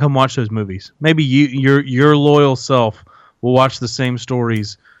 nobody's going to come watch those movies. Maybe your loyal self will watch the same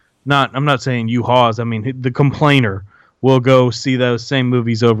stories. I'm not saying you, Hawes. I mean, the complainer will go see those same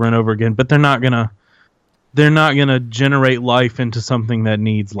movies over and over again, but they're not gonna generate life into something that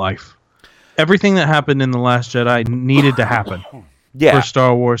needs life. Everything that happened in The Last Jedi needed to happen for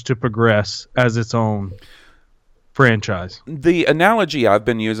Star Wars to progress as its own franchise. The analogy I've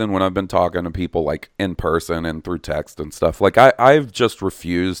been using when I've been talking to people like in person and through text and stuff, like I've just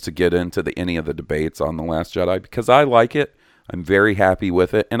refused to get into any of the debates on The Last Jedi because I like it. I'm very happy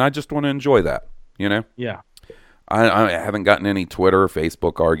with it, and I just want to enjoy that, Yeah. I haven't gotten any Twitter or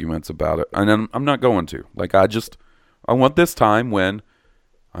Facebook arguments about it, and I'm not going to. Like, I want this time when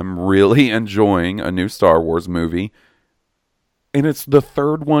I'm really enjoying a new Star Wars movie, and it's the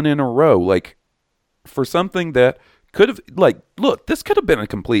 3rd one in a row. Like, for something that could have, look, this could have been a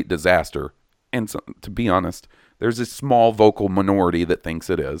complete disaster. And so, to be honest, there's a small vocal minority that thinks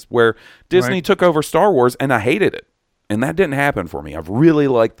it is, where Disney took over Star Wars, and I hated it. And that didn't happen for me. I've really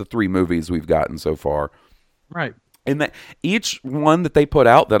liked the 3 movies we've gotten so far. Right. And that each one that they put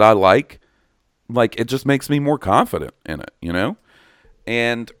out that I like, it just makes me more confident in it,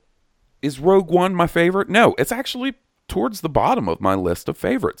 And is Rogue One my favorite? No, it's actually towards the bottom of my list of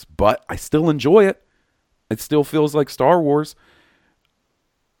favorites, but I still enjoy it. It still feels like Star Wars.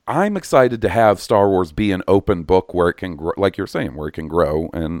 I'm excited to have Star Wars be an open book where it can grow, like you're saying, where it can grow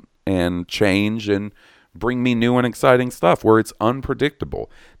and change and bring me new and exciting stuff where it's unpredictable.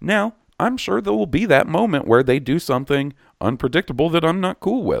 Now, I'm sure there will be that moment where they do something unpredictable that I'm not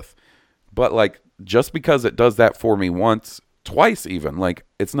cool with. But just because it does that for me once, twice even,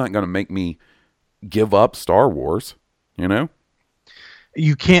 it's not going to make me give up Star Wars,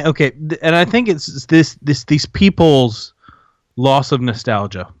 You can't. Okay, and I think it's these people's loss of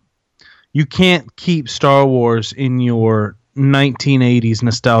nostalgia. You can't keep Star Wars in your 1980s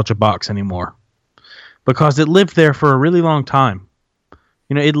nostalgia box anymore because it lived there for a really long time.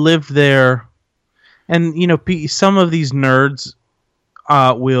 It lived there, and some of these nerds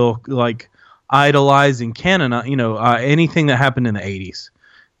will idolize and canon, anything that happened in the 80s.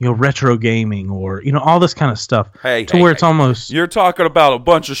 Retro gaming or all this kind of stuff. It's almost, you're talking about a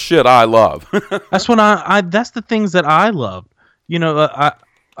bunch of shit I love. That's what that's the things that I love. The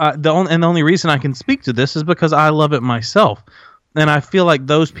only reason I can speak to this is because I love it myself, and I feel like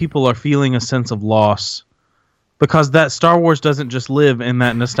those people are feeling a sense of loss. Because that Star Wars doesn't just live in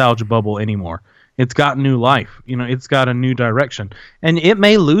that nostalgia bubble anymore. It's got new life. It's got a new direction. And it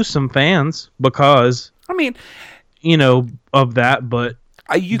may lose some fans because, of that, but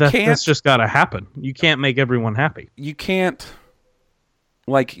that's just got to happen. You can't make everyone happy. You can't,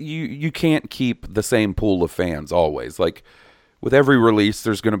 you can't keep the same pool of fans always. With every release,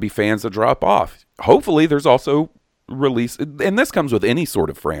 there's going to be fans that drop off. Hopefully, there's also release, and this comes with any sort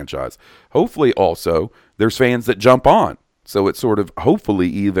of franchise. Hopefully also there's fans that jump on, so it sort of hopefully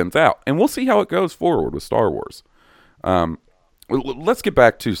evens out, and we'll see how it goes forward with Star Wars. Let's get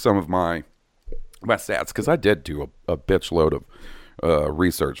back to some of my stats, because I did do a bitch load of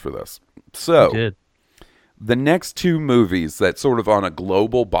research for this. So the next two movies that sort of on a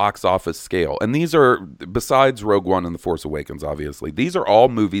global box office scale, and these are, besides Rogue One and The Force Awakens, obviously, these are all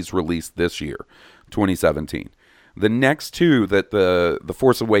movies released this year, 2017. The next two that the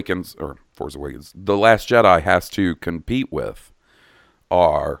Force Awakens, The Last Jedi has to compete with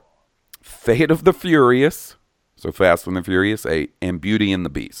are Fate of the Furious, so Fast and the Furious 8, and Beauty and the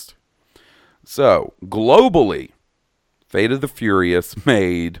Beast. So, globally, Fate of the Furious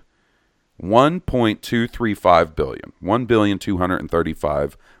made $1.235 billion,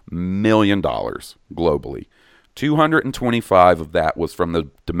 $1,235 million globally. 225 of that was from the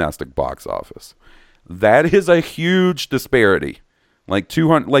domestic box office. That is a huge disparity. Like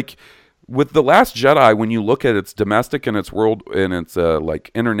 200, like with The Last Jedi, when you look at its domestic and its world and its like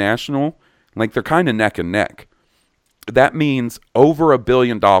international, like they're kind of neck and neck. That means over $1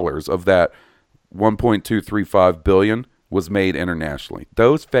 billion of that 1.235 billion was made internationally.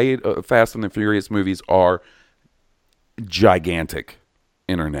 Those Fast and the Furious movies are gigantic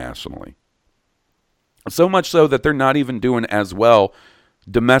internationally. So much so that they're not even doing as well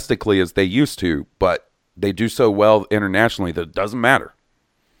domestically as they used to, but they do so well internationally that it doesn't matter.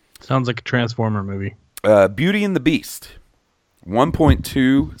 Sounds like a Transformer movie. Beauty and the Beast,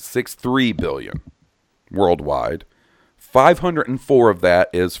 $1.263 billion worldwide. 504 of that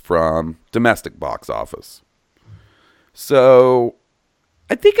is from domestic box office. So,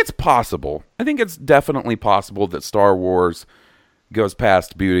 I think it's possible. I think it's definitely possible that Star Wars goes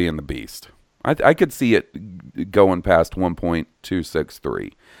past Beauty and the Beast. I could see it going past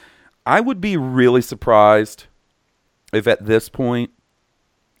 1.263. I would be really surprised if at this point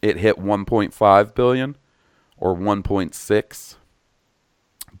it hit 1.5 billion or 1.6.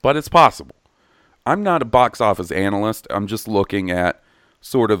 But it's possible. I'm not a box office analyst. I'm just looking at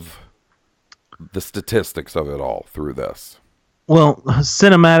sort of the statistics of it all through this. Well,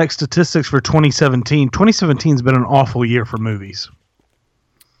 cinematic statistics for 2017. 2017 has been an awful year for movies.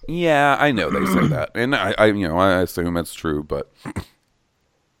 Yeah, I know they say that, and I assume it's true. But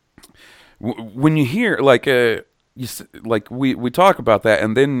when you hear we talk about that,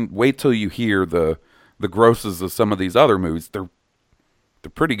 and then wait till you hear the grosses of some of these other movies, they're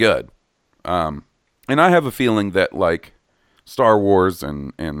pretty good. And I have a feeling that like Star Wars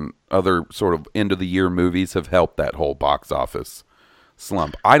and other sort of end of the year movies have helped that whole box office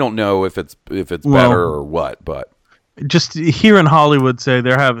slump. I don't know if it's better or what, but just here in Hollywood say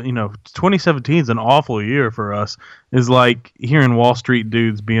they're having, 2017 is an awful year for us is like hearing Wall Street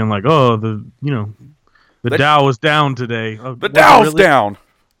dudes being like, oh, the Dow was down today. Oh, the Dow's down.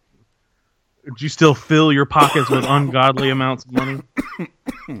 Did you still fill your pockets with ungodly amounts of money?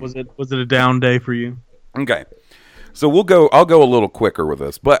 Was it a down day for you? Okay. So I'll go a little quicker with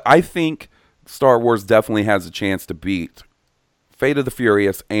this, but I think Star Wars definitely has a chance to beat Fate of the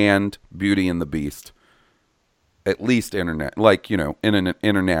Furious and Beauty and the Beast. At least in an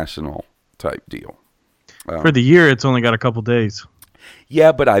international type deal. For the year, it's only got a couple days.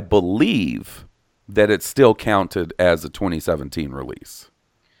 Yeah, but I believe that it's still counted as a 2017 release.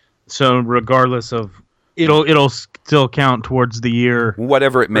 So regardless of it'll still count towards the year.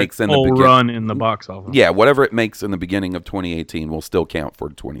 Whatever it makes in the beginning, run in the box office. Yeah, whatever it makes in the beginning of 2018 will still count for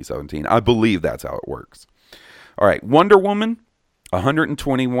 2017. I believe that's how it works. All right, Wonder Woman,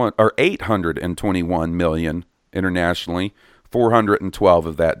 821 million internationally, 412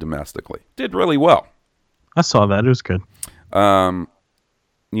 of that domestically. Did really well. I saw that. It was good. Already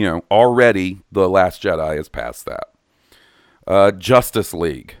The Last Jedi is past that. Justice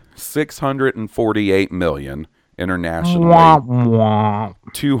League, 648 million internationally,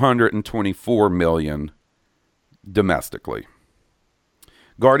 224 million domestically.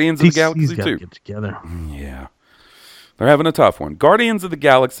 Guardians of the Galaxy 2. Get together. Yeah. They're having a tough one. Guardians of the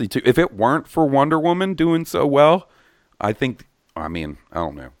Galaxy 2. If it weren't for Wonder Woman doing so well, I don't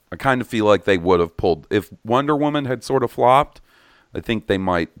know. I kind of feel like they would have pulled. If Wonder Woman had sort of flopped, I think they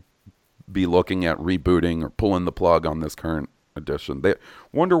might be looking at rebooting or pulling the plug on this current edition.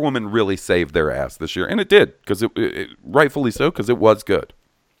 Wonder Woman really saved their ass this year, and it did, because it rightfully so, because it was good.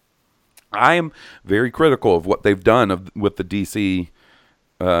 I am very critical of what they've done with the DC,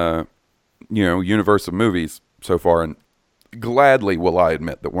 universe of movies so far, and gladly will I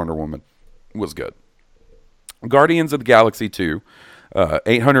admit that Wonder Woman was good. Guardians of the Galaxy 2,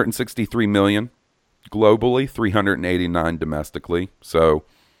 863 million globally, 389 domestically. So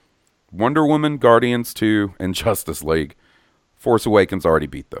Wonder Woman, Guardians 2, and Justice League. Force Awakens already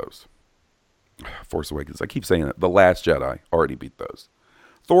beat those. Force Awakens, I keep saying it. The Last Jedi already beat those.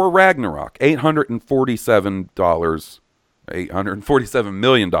 Thor Ragnarok, $847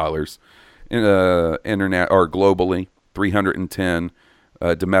 million globally, 310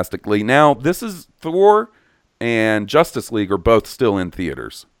 domestically. Now, this is Thor and Justice League are both still in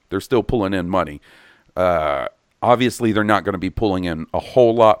theaters. They're still pulling in money. Obviously, they're not going to be pulling in a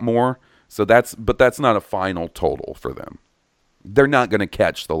whole lot more. But that's not a final total for them. They're not going to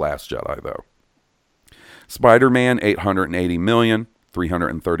catch The Last Jedi, though. Spider-Man, $880 million.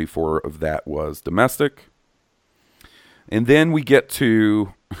 334 of that was domestic. And then we get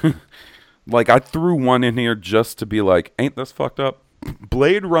to, like, I threw one in here just to be like, ain't this fucked up?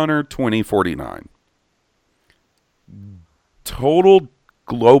 Blade Runner 2049. Total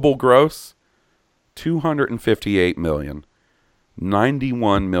global gross, $258 million.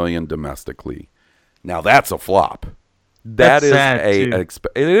 91 million domestically. Now that's a flop. That's sad, too.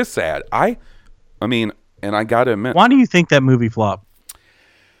 It is sad. I mean, and I got to admit, why do you think that movie flopped?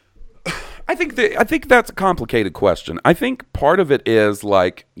 I think that's a complicated question. I think part of it is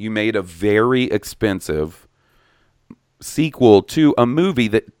like you made a very expensive sequel to a movie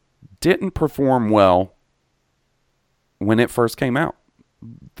that didn't perform well when it first came out.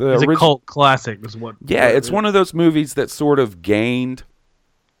 It's a cult classic is what. Yeah, it's one of those movies that sort of gained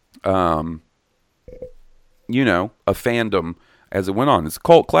a fandom as it went on. It's a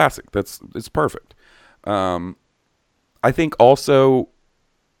cult classic. It's perfect. I think also,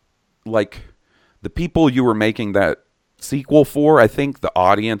 like, the people you were making that sequel for, I think the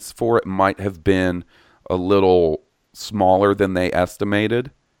audience for it might have been a little smaller than they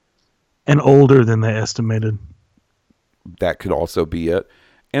estimated. And older than they estimated. That could also be it.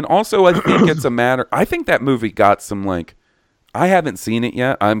 And also, I think it's a matter... I think that movie got some, like... I haven't seen it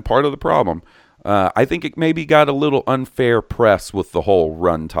yet. I'm part of the problem. I think it maybe got a little unfair press with the whole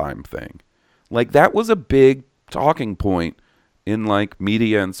runtime thing. Like, that was a big talking point in, like,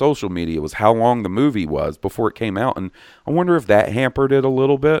 media and social media, was how long the movie was before it came out. And I wonder if that hampered it a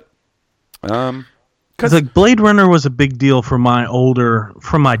little bit. Because, like, Blade Runner was a big deal for my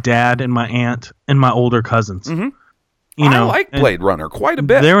dad and my aunt and my older cousins. Mm-hmm. I like Blade Runner quite a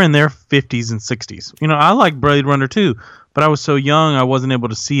bit. They're in their 50s and 60s. I like Blade Runner too, but I was so young I wasn't able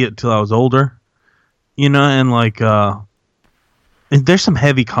to see it till I was older. And like there's some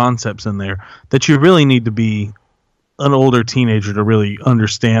heavy concepts in there that you really need to be an older teenager to really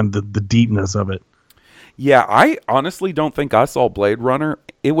understand the deepness of it. Yeah, I honestly don't think I saw Blade Runner.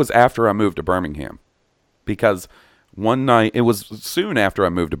 It was after I moved to Birmingham. Because one night, it was soon after I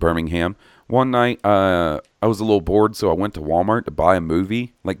moved to Birmingham. One night, I was a little bored, so I went to Walmart to buy a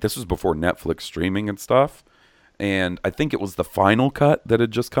movie. Like, this was before Netflix streaming and stuff. And I think it was the final cut that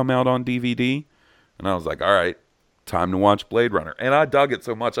had just come out on DVD. And I was like, all right, time to watch Blade Runner. And I dug it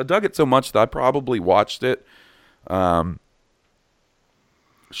so much. I dug it so much that I probably watched it. Probably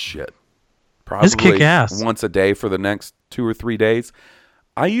it's kick-ass. Once a day for the next 2 or 3 days.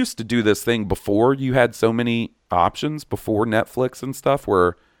 I used to do this thing before you had so many options, before Netflix and stuff,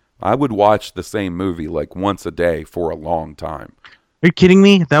 where I would watch the same movie like once a day for a long time. Are you kidding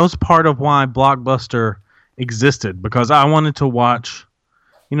me? That was part of why Blockbuster existed, because I wanted to watch,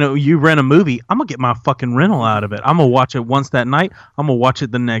 you rent a movie, I'm going to get my fucking rental out of it. I'm going to watch it once that night. I'm going to watch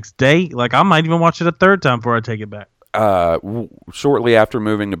it the next day. Like, I might even watch it a third time before I take it back. Shortly after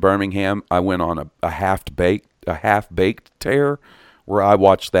moving to Birmingham, I went on a half-baked tear where I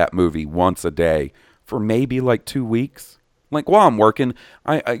watched that movie once a day for maybe like 2 weeks. Like, while I'm working,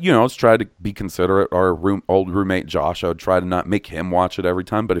 I was trying to be considerate. Our old roommate Josh, I would try to not make him watch it every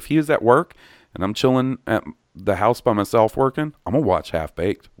time. But if he is at work and I'm chilling at the house by myself working, I'm gonna watch Half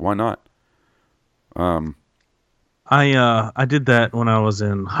Baked. Why not? I did that when I was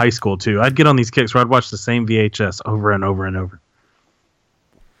in high school too. I'd get on these kicks where I'd watch the same VHS over and over and over.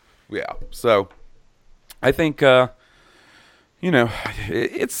 Yeah. So I think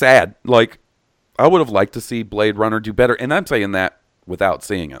it's sad. Like, I would have liked to see Blade Runner do better, and I'm saying that without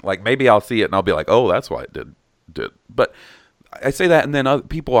seeing it. Like, maybe I'll see it and I'll be like, oh, that's why it did. But I say that, and then other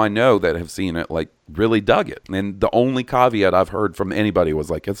people I know that have seen it, like, really dug it. And the only caveat I've heard from anybody was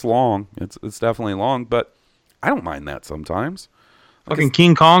like, it's long. It's definitely long, but I don't mind that sometimes. Fucking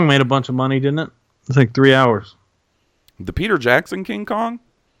King Kong made a bunch of money, didn't it? It's like 3 hours. The Peter Jackson King Kong?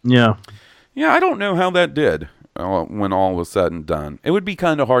 Yeah. Yeah, I don't know how that did. When all was said and done, it would be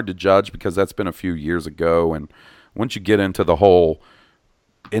kind of hard to judge because that's been a few years ago, and once you get into the whole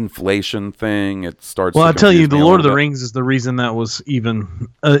inflation thing, it starts. Well, I tell you, the Lord of the Rings is the reason that was even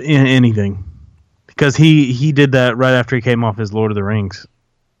in anything, because he did that right after he came off his Lord of the Rings.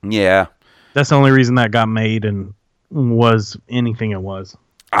 Yeah, that's the only reason that got made and was anything it was.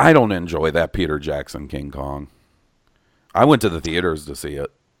 I don't enjoy that Peter Jackson King Kong. I went to the theaters to see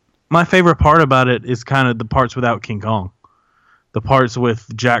it. My favorite part about it is kind of the parts without King Kong. The parts with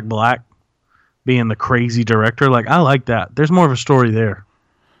Jack Black being the crazy director. Like, I like that. There's more of a story there.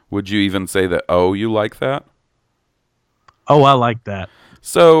 Would you even say that, you like that? Oh, I like that.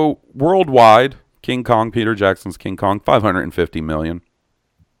 So worldwide, King Kong, Peter Jackson's King Kong, $550 million.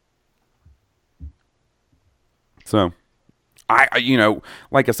 So,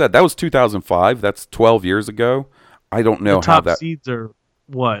 like I said, that was 2005. That's 12 years ago. I don't know The how top that. seeds are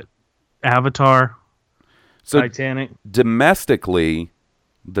what? Avatar, So Titanic. domestically,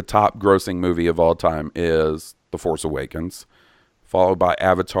 the top grossing movie of all time is The Force Awakens, followed by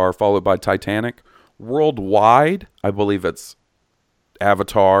Avatar, followed by Titanic. Worldwide, I believe it's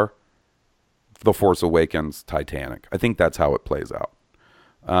Avatar, The Force Awakens, Titanic. I think that's how it plays out.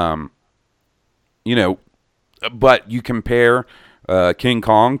 But you compare King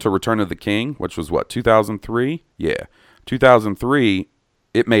Kong to Return of the King, which was what, 2003? Yeah. 2003,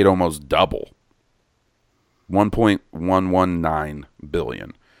 it made almost double. 1.119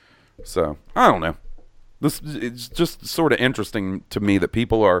 billion. So, I don't know. It's just sort of interesting to me that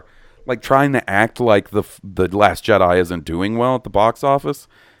people are like trying to act like the Last Jedi isn't doing well at the box office,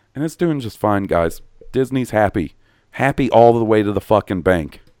 and it's doing just fine, guys. Disney's happy all the way to the fucking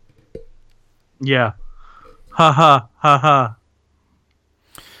bank. Yeah. Ha ha ha ha.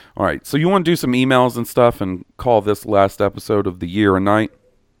 All right, so you want to do some emails and stuff and call this last episode of the year a night?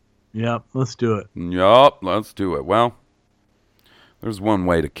 Yep, let's do it. Yup, let's do it. Well, there's one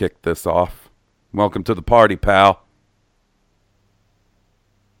way to kick this off. Welcome to the party, pal.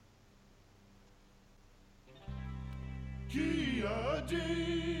 Kia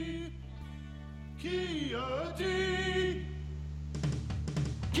D. Kia D.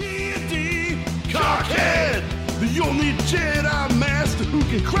 Kia D. Cockhead. The only Jedi Master who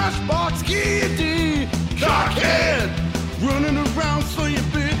can crush box. Kia D. Cockhead. Running around slaying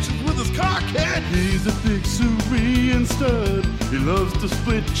bitches with his cockhead. He's a big Syrian stud. He loves to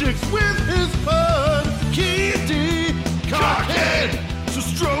split chicks with his bud. Kia D. Cockhead. So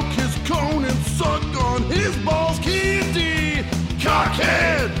stroke his cone and suck on his balls. Kia D.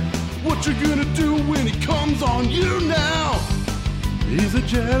 Cockhead. What you gonna do when he comes on you now? He's a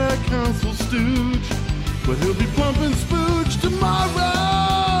Jedi Council stooge, but he'll be pumping spooge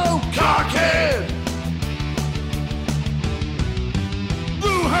tomorrow. Cockhead.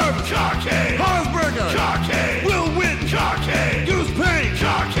 Lou Herbert. Cockhead. Hansberger. Cockhead. Will Witten. Cockhead. Goose Payne.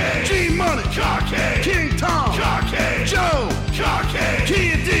 Cockhead. G Money. Cockhead. King Tom. Cockhead. Joe. Cockhead.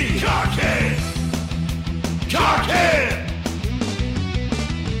 Kia D. Cockhead. Cockhead.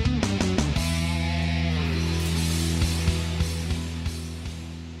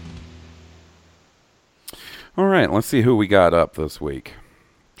 All right, let's see who we got up this week.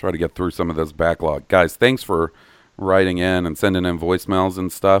 Try to get through some of this backlog. Guys, thanks for writing in and sending in voicemails and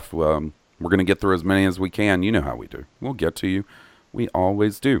stuff. We're going to get through as many as we can. You know how we do. We'll get to you. We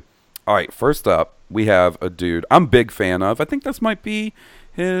always do. All right, first up, we have a dude I'm a big fan of. I think this might be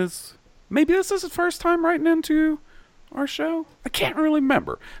maybe this is his first time writing into our show. I can't really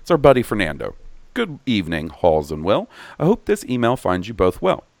remember. It's our buddy Fernando. Good evening, Halls and Will. I hope this email finds you both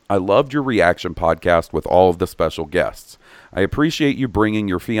well. I loved your reaction podcast with all of the special guests. I appreciate you bringing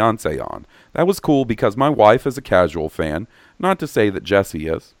your fiance on. That was cool because my wife is a casual fan. Not to say that Jessie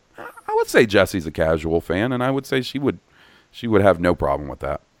is. I would say Jessie's a casual fan, and I would say she would have no problem with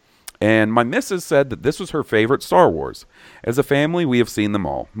that. And my missus said that this was her favorite Star Wars. As a family, we have seen them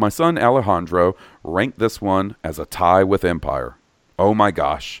all. My son Alejandro ranked this one as a tie with Empire. Oh my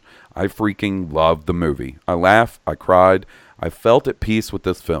gosh, I freaking loved the movie. I laughed, I cried, I felt at peace with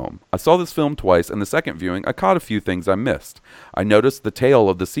this film. I saw this film twice, and the second viewing, I caught a few things I missed. I noticed the tail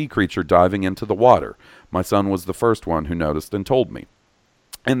of the sea creature diving into the water. My son was the first one who noticed and told me.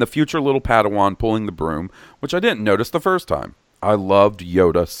 And the future little Padawan pulling the broom, which I didn't notice the first time. I loved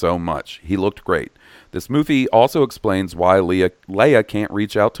Yoda so much. He looked great. This movie also explains why Leia can't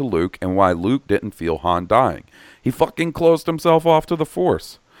reach out to Luke and why Luke didn't feel Han dying. He fucking closed himself off to the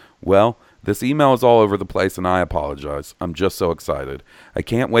Force. Well, this email is all over the place and I apologize. I'm just so excited. I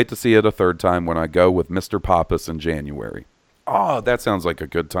can't wait to see it a third time when I go with Mr. Pappas in January. Oh, that sounds like a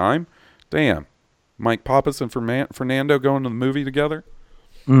good time. Damn. Mike Pappas and Fernando going to the movie together?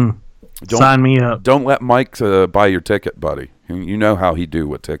 Sign me up. Don't let Mike buy your ticket, buddy. You know how he do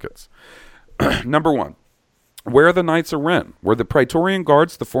with tickets. Number 1. Where are the Knights of Ren? Were the Praetorian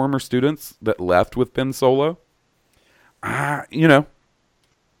Guards the former students that left with Ben Solo? We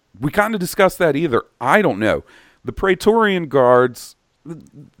kind of discussed that either. I don't know. The Praetorian Guards,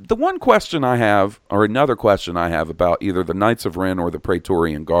 the one question I have, or another question I have about either the Knights of Ren or the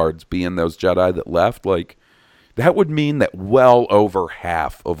Praetorian Guards being those Jedi that left, like, that would mean that well over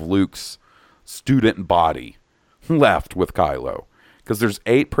half of Luke's student body left with Kylo. Because there's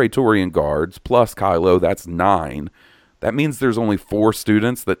 8 Praetorian Guards plus Kylo, that's 9. That means there's only 4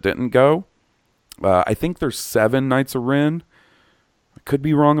 students that didn't go. I think there's 7 Knights of Ren. I could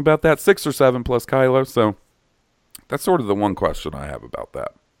be wrong about that. 6 or 7 plus Kylo. So that's sort of the one question I have about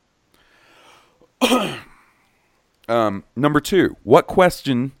that. Number 2, what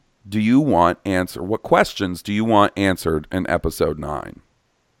questions do you want answered in episode 9?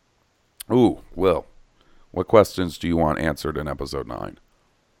 Ooh, Will, what questions do you want answered in episode 9?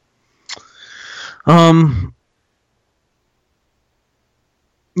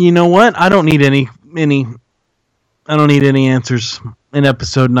 You know what? I don't need any answers in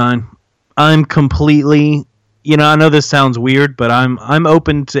episode 9. I'm completely, I know this sounds weird, but I'm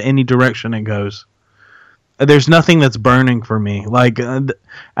open to any direction it goes. There's nothing that's burning for me. And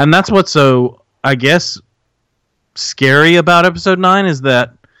that's what's so, I guess, scary about episode 9 is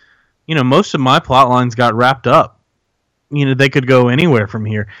that, most of my plot lines got wrapped up. They could go anywhere from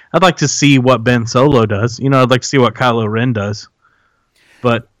here. I'd like to see what Ben Solo does. I'd like to see what Kylo Ren does.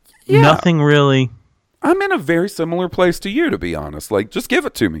 But nothing really. I'm in a very similar place to you, to be honest. Just give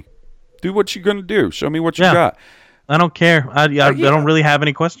it to me. Do what you're going to do. Show me what you got. I don't care. I don't really have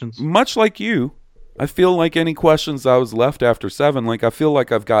any questions. Much like you, I feel like any questions I was left after 7, I feel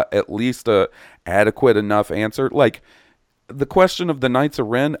like I've got at least a adequate enough answer. The question of the Knights of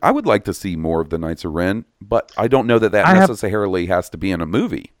Ren, I would like to see more of the Knights of Ren, but I don't know that necessarily has to be in a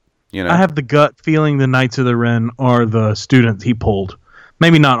movie. I have the gut feeling the Knights of the Ren are the students he pulled.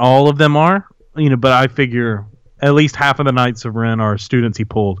 Maybe not all of them are, but I figure at least half of the Knights of Ren are students he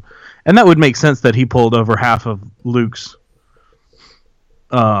pulled. And that would make sense that he pulled over half of Luke's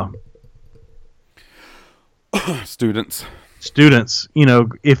students.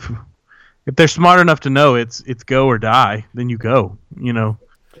 If they're smart enough to know it's go or die, then you go,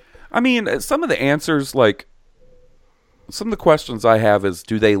 I mean, some of the answers, some of the questions I have is,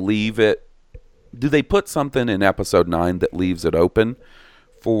 do they put something in episode 9 that leaves it open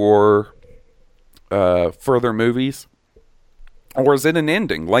for further movies? Or is it an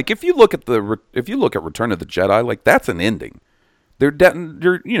ending? If you look at Return of the Jedi, that's an ending.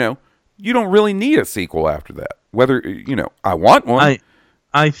 You don't really need a sequel after that. Whether, I want one.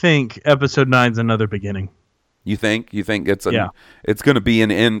 I think episode 9's another beginning. You think it's it's going to be an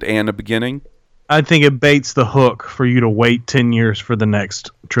end and a beginning? I think it baits the hook for you to wait 10 years for the next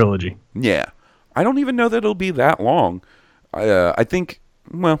trilogy. Yeah. I don't even know that it'll be that long. I think,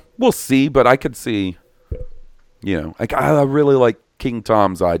 we'll see, but I could see, I really like King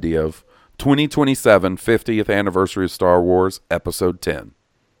Tom's idea of 2027, 50th anniversary of Star Wars, episode 10.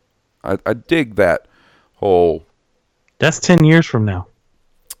 I dig that whole... That's 10 years from now.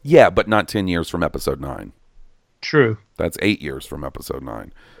 Yeah, but not 10 years from episode 9. True. That's 8 years from episode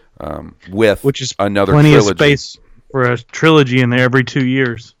 9. Which is another plenty trilogy. Of space for a trilogy in there every 2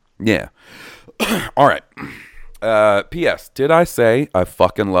 years. Yeah. All right. P.S. Did I say I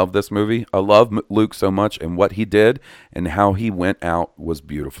fucking love this movie? I love Luke so much, and what he did and how he went out was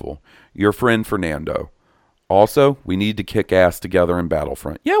beautiful. Your friend Fernando. Also, we need to kick ass together in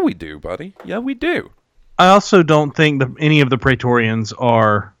Battlefront. Yeah, we do, buddy. Yeah, we do. I also don't think that any of the Praetorians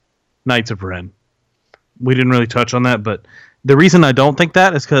are Knights of Ren. We didn't really touch on that, but the reason I don't think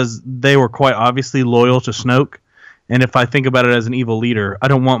that is because they were quite obviously loyal to Snoke. And if I think about it as an evil leader, I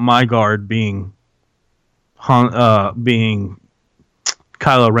don't want my guard being Kylo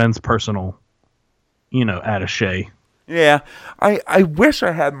Ren's personal, attaché. Yeah, I wish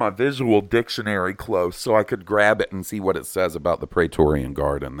I had my visual dictionary close so I could grab it and see what it says about the Praetorian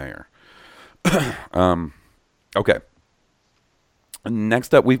Guard in there. Okay.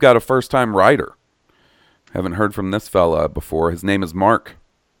 Next up, we've got a first-time writer. Haven't heard from this fella before. His name is Mark.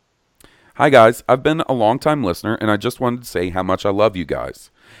 Hi, guys. I've been a long-time listener, and I just wanted to say how much I love you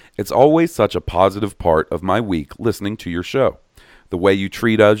guys. It's always such a positive part of my week listening to your show. The way you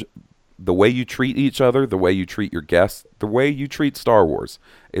treat each other, the way you treat your guests, the way you treat Star Wars.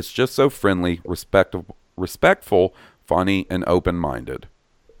 It's just so friendly, respectful, funny, and open-minded.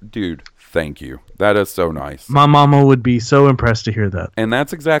 Dude, thank you. That is so nice. My mama would be so impressed to hear that. And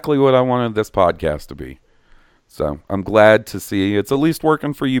that's exactly what I wanted this podcast to be. So I'm glad to see it's at least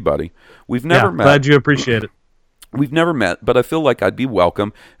working for you, buddy. We've never met. Glad you appreciate it. We've never met, but I feel like I'd be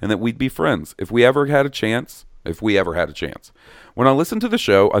welcome and that we'd be friends if we ever had a chance. When I listen to the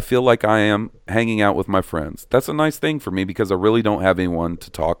show, I feel like I am hanging out with my friends. That's a nice thing for me because I really don't have anyone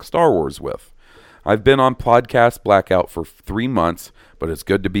to talk Star Wars with. I've been on podcast blackout for 3 months, but it's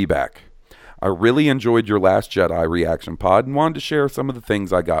good to be back. I really enjoyed your Last Jedi reaction pod and wanted to share some of the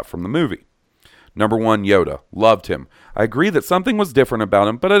things I got from the movie. Number 1, Yoda. Loved him. I agree that something was different about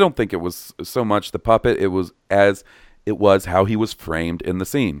him, but I don't think it was so much the puppet. It was as It was how he was framed in the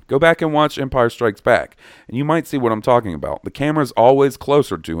scene. Go back and watch Empire Strikes Back, and you might see what I'm talking about. The camera's always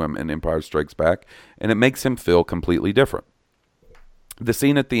closer to him in Empire Strikes Back, and it makes him feel completely different. The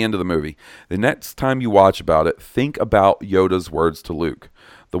scene at the end of the movie. The next time you watch about it, think about Yoda's words to Luke.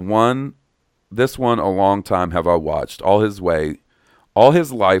 This one a long time have I watched. All his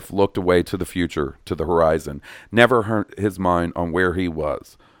life looked away to the future, to the horizon. Never hurt his mind on where he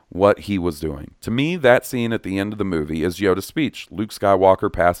was, what he was doing. To me, that scene at the end of the movie is Yoda's speech. Luke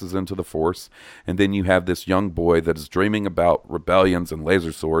Skywalker passes into the Force, and then you have this young boy that is dreaming about rebellions and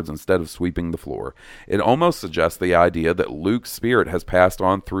laser swords instead of sweeping the floor. It almost suggests the idea that Luke's spirit has passed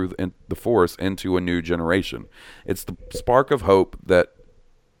on through the Force into a new generation. It's the spark of hope that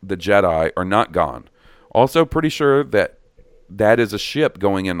the Jedi are not gone. Also, pretty sure that is a ship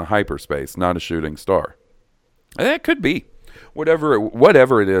going into hyperspace, not a shooting star. It could be.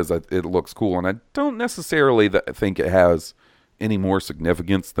 Whatever it is, it looks cool, and I don't necessarily think it has any more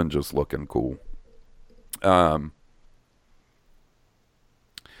significance than just looking cool. Number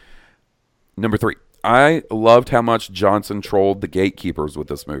 3. I loved how much Johnson trolled the gatekeepers with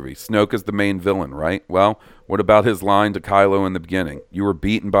this movie. Snoke is the main villain, right? Well, what about his line to Kylo in the beginning? You were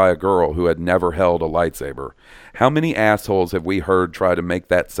beaten by a girl who had never held a lightsaber. How many assholes have we heard try to make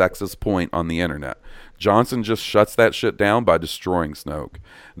that sexist point on the internet? Johnson just shuts that shit down by destroying Snoke.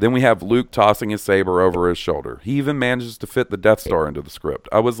 Then we have Luke tossing his saber over his shoulder. He even manages to fit the Death Star into the script.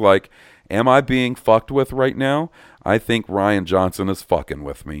 I was like, am I being fucked with right now? I think Rian Johnson is fucking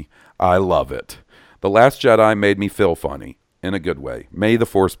with me. I love it. The Last Jedi made me feel funny, in a good way. May the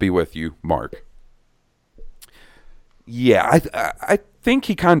Force be with you, Mark. Yeah, I think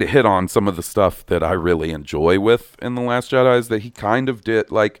he kind of hit on some of the stuff that I really enjoy with in The Last Jedi, is that he kind of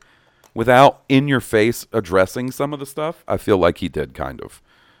did, like, without in your face addressing some of the stuff, I feel like he did kind of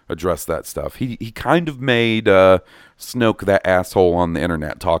address that stuff. He kind of made Snoke that asshole on the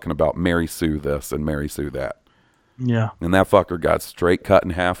internet talking about Mary Sue this and Mary Sue that. Yeah. And that fucker got straight cut in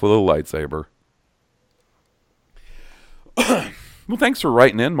half with a lightsaber. Well, thanks for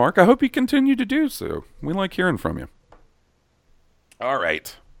writing in, Mark. I hope you continue to do so. We like hearing from you. All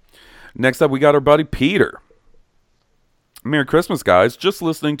right. Next up, we got our buddy Peter. Merry Christmas, guys. Just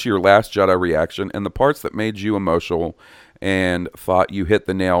listening to your Last Jedi reaction and the parts that made you emotional and thought you hit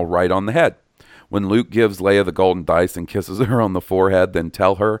the nail right on the head. When Luke gives Leia the golden dice and kisses her on the forehead, then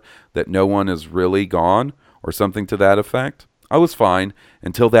tell her that no one is really gone, or something to that effect. I was fine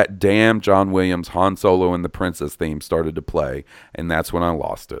until that damn John Williams Han Solo and the Princess theme started to play, and that's when I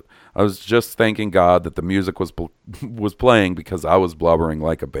lost it. I was just thanking God that the music was playing because I was blubbering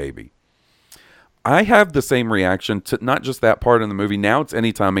like a baby. I have the same reaction to not just that part in the movie. Now it's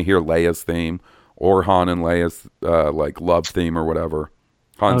anytime I hear Leia's theme or Han and Leia's like love theme or whatever.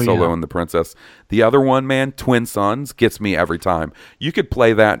 Han Solo and the Princess. The other one, man, Twin Sons, gets me every time. You could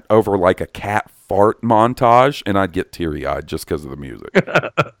play that over like a cat fart montage, and I'd get teary-eyed just because of the music.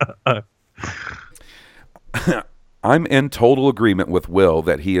 I'm in total agreement with Will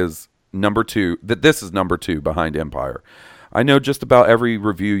that he is number 2, that this is number 2 behind Empire. I know just about every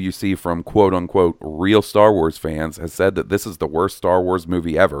review you see from quote-unquote real Star Wars fans has said that this is the worst Star Wars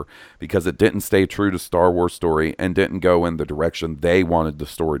movie ever because it didn't stay true to Star Wars story and didn't go in the direction they wanted the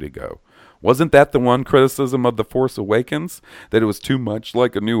story to go. Wasn't that the one criticism of The Force Awakens? That it was too much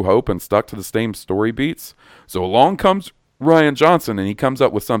like A New Hope and stuck to the same story beats? So along comes Rian Johnson and he comes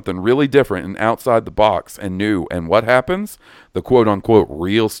up with something really different and outside the box and new. And what happens? The quote-unquote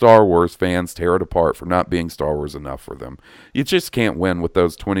real Star Wars fans tear it apart for not being Star Wars enough for them. You just can't win with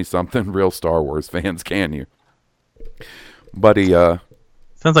those 20-something real Star Wars fans, can you? Buddy,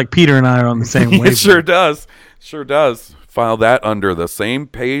 sounds like Peter and I are on the same wavelength. It sure does. Sure does. File that under the same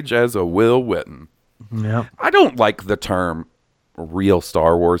page as a Will Witten. Yeah. I don't like the term real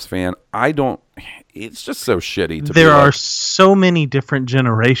Star Wars fan. It's just so shitty to There be are like, so many different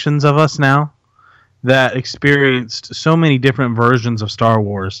generations of us now that experienced so many different versions of Star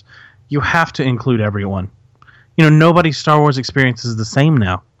Wars. You have to include everyone. You know, nobody's Star Wars experience is the same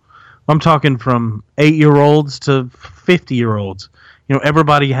now. I'm talking from 8-year-olds to 50-year-olds. You know,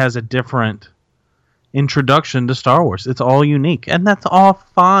 everybody has a different introduction to Star Wars. It's all unique, and that's all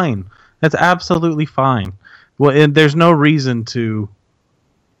fine. That's absolutely fine. Well, and there's no reason to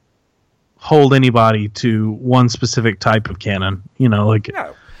hold anybody to one specific type of canon. You know, like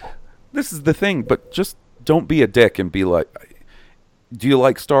yeah, this is the thing. But just don't be a dick and be like, "Do you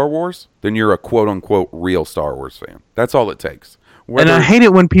like Star Wars?" Then you're a quote unquote real Star Wars fan. That's all it takes. And I hate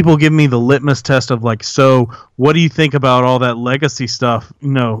it when people give me the litmus test of like, so what do you think about all that legacy stuff? You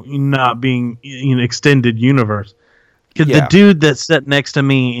know, not being in extended universe. Because the dude that sat next to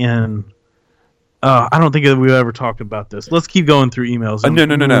me in I don't think that we've ever talked about this. Let's keep going through emails.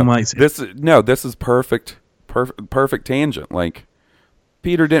 No. This is perfect tangent. Like,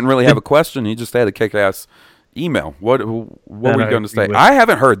 Peter didn't really have a question. He just had a kick-ass email. What were you going to say? I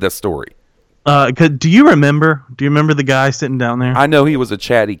haven't heard this story. Do you remember the guy sitting down there? I know he was a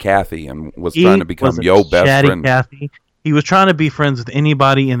chatty Cathy and was trying to become your best friend. Cathy. He was trying to be friends with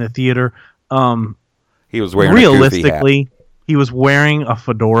anybody in the theater. He was wearing realistically, a goofy hat. He was wearing a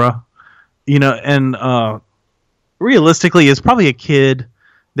fedora. And realistically, it's probably a kid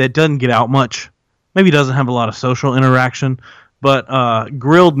that doesn't get out much. Maybe doesn't have a lot of social interaction, but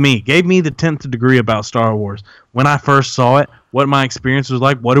grilled me, gave me the 10th degree about Star Wars. When I first saw it, what my experience was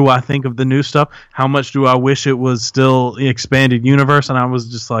like, what do I think of the new stuff, how much do I wish it was still expanded universe, and I was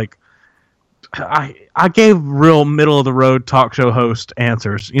just like, I gave real middle-of-the-road talk show host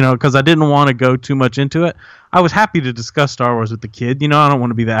answers, because I didn't want to go too much into it. I was happy to discuss Star Wars with the kid. I don't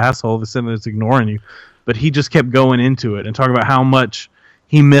want to be the asshole that's ignoring you. But he just kept going into it and talking about how much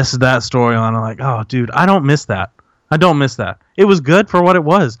he missed that storyline. I'm like, oh, dude, I don't miss that. I don't miss that. It was good for what it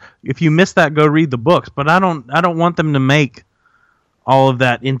was. If you miss that, go read the books. But I don't want them to make all of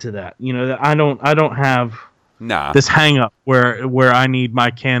that into that. I don't have this hang up where I need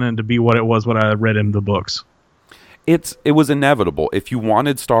my canon to be what it was when I read in the books. It was inevitable. If you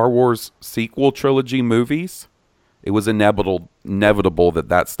wanted Star Wars sequel trilogy movies, it was inevitable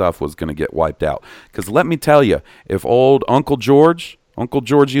that stuff was going to get wiped out. Because let me tell you, if old Uncle Georgie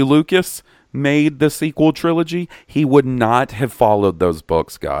Lucas made the sequel trilogy, he would not have followed those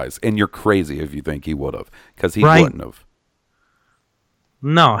books, guys. And you're crazy if you think he would have, because he wouldn't have.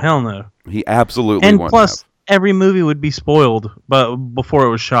 No, hell no. He absolutely and wouldn't plus, have. Every movie would be spoiled, but before it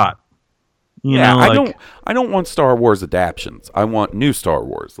was shot. I don't want Star Wars adaptions. I want new Star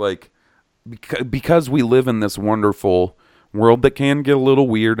Wars. Like, because we live in this wonderful world that can get a little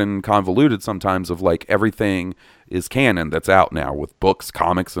weird and convoluted sometimes, of like everything is canon that's out now with books,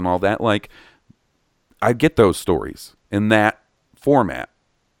 comics, and all that. Like, I get those stories in that format.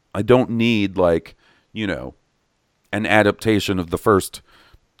 I don't need an adaptation of the first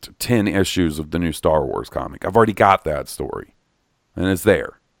 10 issues of the new Star Wars comic. I've already got that story, and it's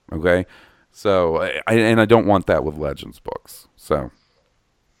there. Okay. So, I don't want that with Legends books. So,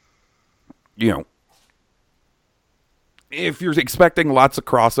 if you're expecting lots of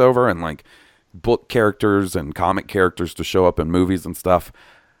crossover and like book characters and comic characters to show up in movies and stuff,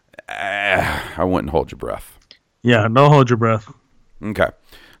 I wouldn't hold your breath. Yeah, don't hold your breath. Okay.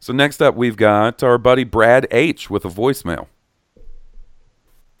 So next up, we've got our buddy Brad H. with a voicemail.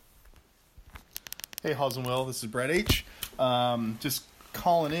 Hey, Halls and Will, this is Brad H. Just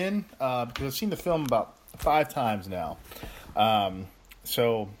calling in because I've seen the film about 5 times now.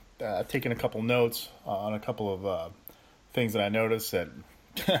 So I've taken a couple notes on a couple of things that I noticed that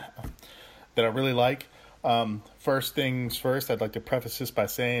that I really like. First things first, I'd like to preface this by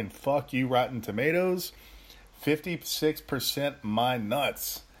saying, fuck you, Rotten Tomatoes. 56% my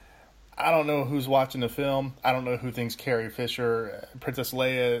nuts. I don't know who's watching the film. I don't know who thinks Carrie Fisher, Princess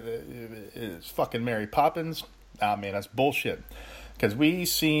Leia, is fucking Mary Poppins. Ah, man, that's bullshit. Because we've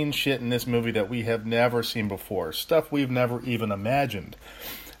seen shit in this movie that we have never seen before. Stuff we've never even imagined.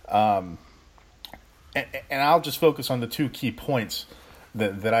 And I'll just focus on the 2 key points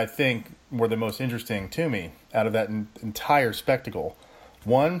that I think were the most interesting to me out of that entire spectacle.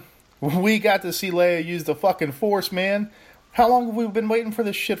 One, we got to see Leia use the fucking Force, man. How long have we been waiting for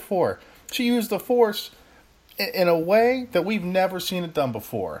this shit for? She used the Force in a way that we've never seen it done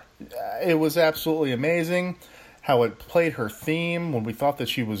before. It was absolutely amazing how it played her theme when we thought that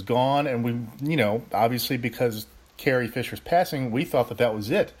she was gone. And we, obviously because Carrie Fisher's passing, we thought that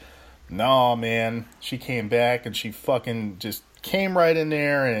was it. No, man, she came back and she fucking just came right in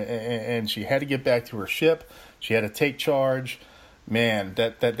there and she had to get back to her ship. She had to take charge. Man,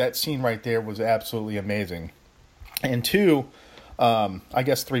 that scene right there was absolutely amazing. And 2, I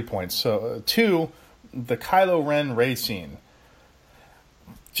guess 3 points. So 2, the Kylo Ren race scene.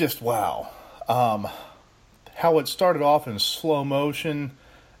 Just wow. How it started off in slow motion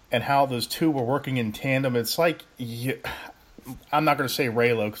and how those 2 were working in tandem. It's like, I'm not going to say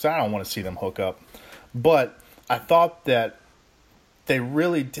Reylo because I don't want to see them hook up. But I thought that they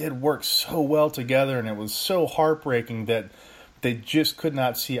really did work so well together, and it was so heartbreaking that they just could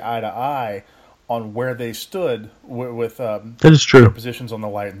not see eye to eye on where they stood with that is true. Their positions on the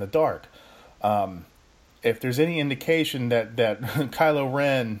light and the dark. If there's any indication that Kylo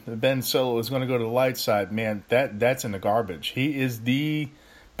Ren, Ben Solo, is going to go to the light side, man, that's in the garbage. He is the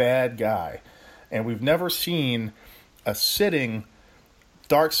bad guy. And we've never seen a sitting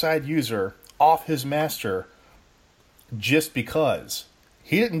dark side user off his master just because.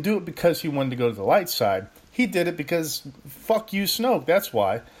 He didn't do it because he wanted to go to the light side. He did it because, fuck you, Snoke. That's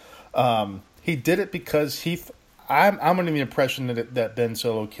why. He did it because I'm under the impression that Ben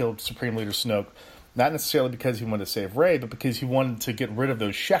Solo killed Supreme Leader Snoke, not necessarily because he wanted to save Rey, but because he wanted to get rid of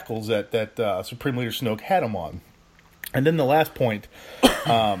those shackles that Supreme Leader Snoke had him on. And then the last point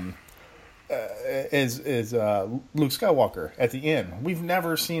is Luke Skywalker at the end. We've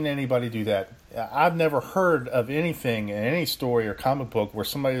never seen anybody do that. I've never heard of anything in any story or comic book where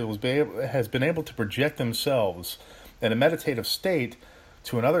somebody has been able to project themselves in a meditative state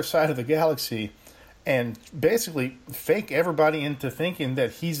to another side of the galaxy and basically fake everybody into thinking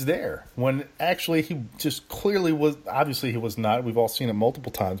that he's there, when actually he just clearly was. Obviously he was not. We've all seen it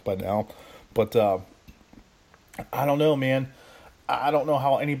multiple times by now. But I don't know, man. I don't know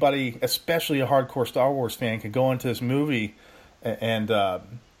how anybody, especially a hardcore Star Wars fan, could go into this movie and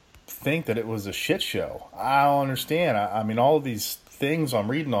think that it was a shit show. I don't understand. I mean, all of these things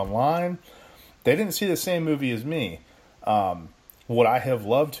I'm reading online, they didn't see the same movie as me. Would I have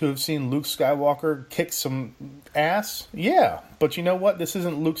loved to have seen Luke Skywalker kick some ass? Yeah. But you know what? This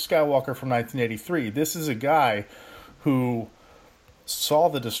isn't Luke Skywalker from 1983. This is a guy who saw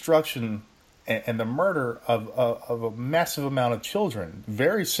the destruction and the murder of a massive amount of children.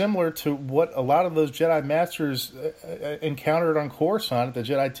 Very similar to what a lot of those Jedi Masters encountered on Coruscant at the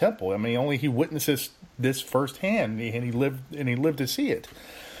Jedi Temple. I mean, only he witnesses this firsthand, and he lived to see it.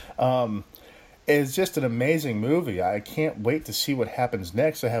 It's just an amazing movie. I can't wait to see what happens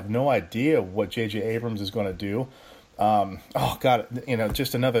next. I have no idea what J.J. Abrams is going to do. Oh God,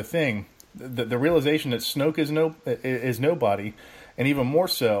 just another thing. The realization that Snoke is nobody, and even more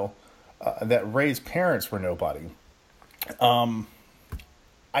so, that Rey's parents were nobody.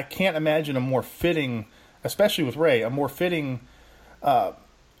 I can't imagine a more fitting, especially with Rey, a more fitting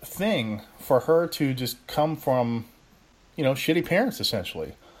thing for her to just come from, shitty parents,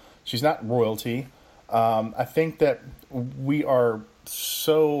 essentially. She's not royalty. I think that we are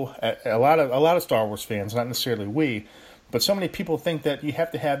a lot of Star Wars fans, not necessarily we, but so many people think that you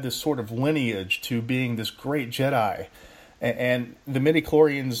have to have this sort of lineage to being this great Jedi. And the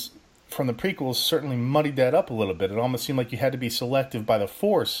midichlorians from the prequels certainly muddied that up a little bit. It almost seemed like you had to be selected by the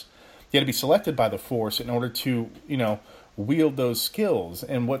Force. You had to be selected by the Force in order to, wield those skills.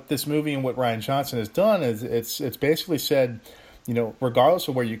 And what this movie and what Rian Johnson has done is it's basically said, regardless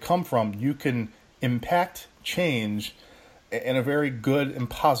of where you come from, you can impact change in a very good and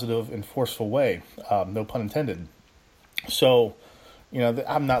positive and forceful way. No pun intended. So,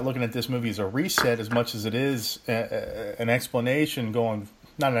 I'm not looking at this movie as a reset as much as it is an explanation going,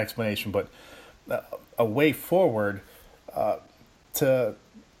 not an explanation, but a way forward to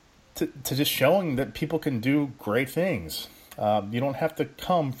just showing that people can do great things. You don't have to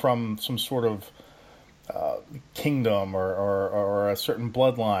come from some sort of kingdom or a certain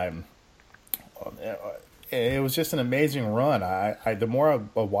bloodline. It was just an amazing run. The more I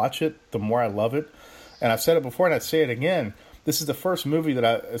watch it, the more I love it. And I've said it before and I'd say it again. This is the first movie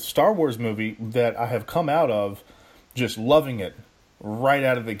a Star Wars movie that I have come out of just loving it right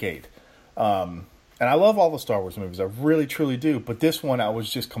out of the gate. And I love all the Star Wars movies. I really, truly do. But this one, I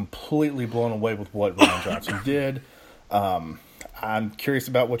was just completely blown away with what Rian Johnson did. I'm curious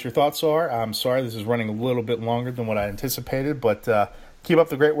about what your thoughts are. I'm sorry this is running a little bit longer than what I anticipated, but keep up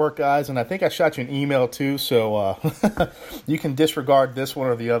the great work, guys. And I think I shot you an email, too, so you can disregard this one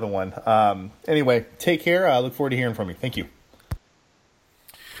or the other one. Anyway, take care. I look forward to hearing from you. Thank you.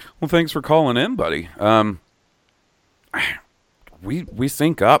 Well, thanks for calling in, buddy. We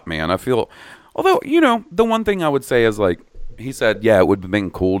sync up, man. I feel... Although, the one thing I would say is, like, he said, yeah, it would have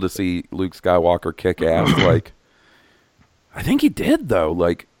been cool to see Luke Skywalker kick ass. Like, I think he did, though.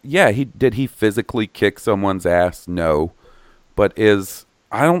 Like, yeah, did he physically kick someone's ass? No. But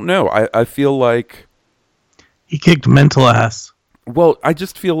I don't know. I feel like... He kicked mental ass. Well, I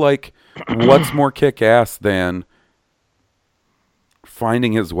just feel like what's more kick ass than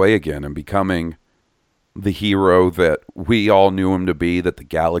finding his way again and becoming the hero that we all knew him to be, that the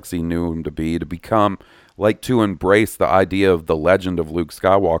galaxy knew him to be, to become, like, to embrace the idea of the legend of Luke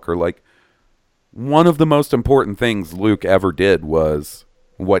Skywalker. Like, one of the most important things Luke ever did was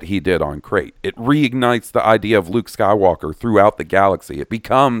what he did on Crate. It reignites the idea of Luke Skywalker throughout the galaxy. It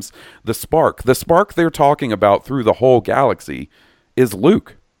becomes the spark. The spark they're talking about through the whole galaxy is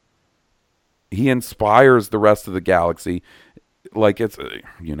Luke. He inspires the rest of the galaxy. Like, it's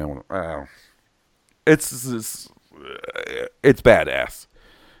badass.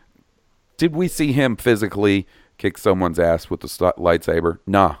 Did we see him physically kick someone's ass with the lightsaber?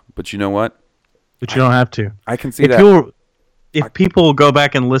 Nah, but you know what? But you don't have to. I can see that. If people go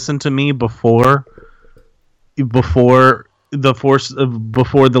back and listen to me before the Force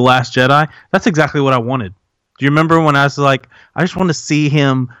before The Last Jedi, that's exactly what I wanted. Do you remember when I was like, I just want to see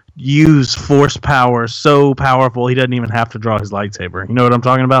him use Force power so powerful he doesn't even have to draw his lightsaber? You know what I'm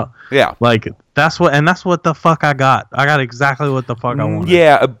talking about? Yeah. Like, that's what the fuck I got. I got exactly what the fuck I wanted.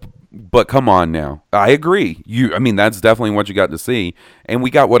 Yeah, but come on now. I agree. That's definitely what you got to see. And we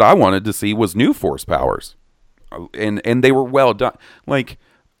got what I wanted to see was new Force powers. And they were well done. Like,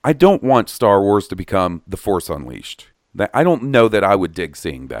 I don't want Star Wars to become The Force Unleashed. I don't know that I would dig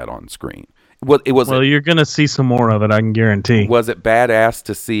seeing that on screen. Well, you're going to see some more of it, I can guarantee. Was it badass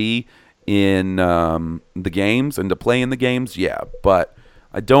to see in the games and to play in the games? Yeah, but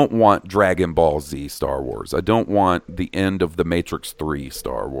I don't want Dragon Ball Z Star Wars. I don't want the end of the Matrix 3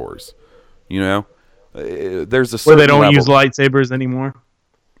 Star Wars. You know? There's a certain where they don't level. use lightsabers anymore?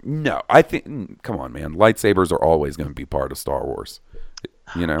 No, I think, come on, man. Lightsabers are always going to be part of Star Wars.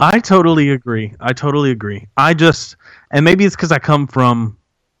 You know? I totally agree. And maybe it's because I come from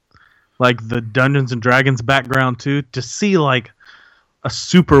like the Dungeons and Dragons background too, to see like a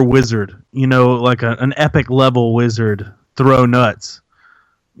super wizard, you know, like an epic level wizard throw nuts.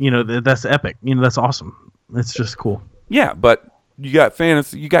 You know, that's epic. You know, that's awesome. It's just cool. Yeah, but you got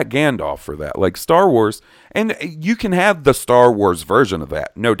fantasy, you got Gandalf for that. Like Star Wars, and you can have the Star Wars version of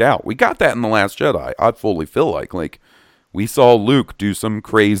that, no doubt. We got that in The Last Jedi. I fully feel like we saw Luke do some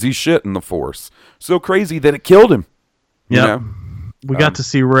crazy shit in the Force. So crazy that it killed him. You know? We got to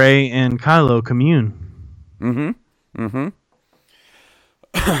see Rey and Kylo commune.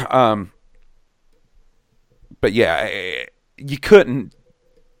 But yeah, you couldn't.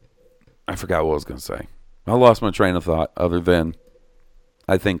 I forgot what I was going to say. I lost my train of thought other than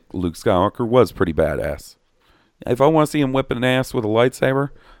I think Luke Skywalker was pretty badass. If I want to see him whipping an ass with a lightsaber,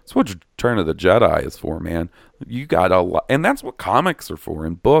 that's what Return of the Jedi is for, man. You got a lot, and that's what comics are for,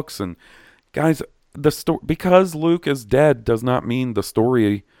 and books. And guys, the story, because Luke is dead does not mean the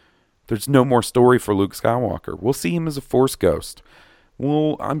story. There's no more story for Luke Skywalker. We'll see him as a Force ghost.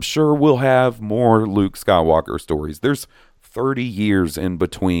 I'm sure we'll have more Luke Skywalker stories. There's 30 years in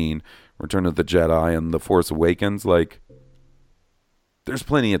between Return of the Jedi and The Force Awakens. Like, there's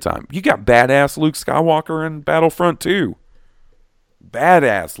plenty of time. You got badass Luke Skywalker in Battlefront 2.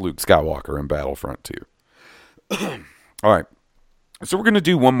 Badass Luke Skywalker in Battlefront 2. All right. So we're going to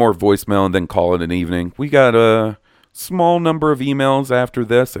do one more voicemail and then call it an evening. We got a small number of emails after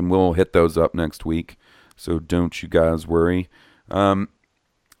this, and we'll hit those up next week. So don't you guys worry.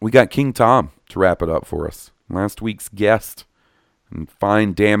 We got King Tom to wrap it up for us. Last week's guest and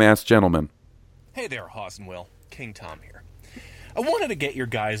fine damn-ass gentleman. Hey there, Haas and Will. King Tom here. I wanted to get your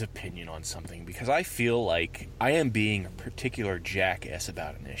guys' opinion on something because I feel like I am being a particular jackass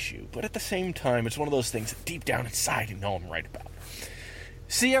about an issue, but at the same time, it's one of those things that deep down inside you know I'm right about.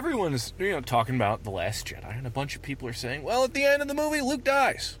 See, everyone's talking about The Last Jedi, and a bunch of people are saying, well, at the end of the movie, Luke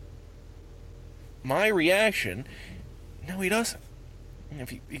dies. My reaction, no, he doesn't.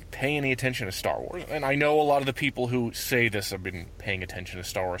 If you pay any attention to Star Wars, and I know a lot of the people who say this have been paying attention to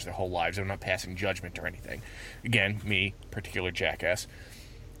Star Wars their whole lives, I'm not passing judgment or anything. Again, me, particular jackass.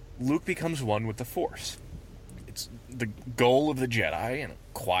 Luke becomes one with the Force. It's the goal of the Jedi, and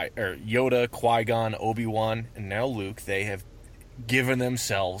Yoda, Qui-Gon, Obi-Wan, and now Luke, they have given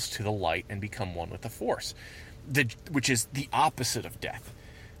themselves to the light and become one with the Force, which is the opposite of death.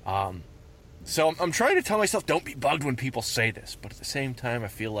 So I'm trying to tell myself, don't be bugged when people say this, but at the same time, I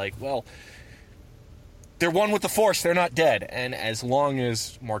feel like, well, they're one with the Force, they're not dead, and as long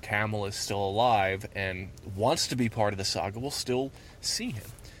as Mark Hamill is still alive and wants to be part of the saga, we'll still see him.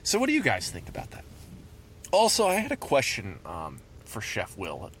 So what do you guys think about that? Also, I had a question for Chef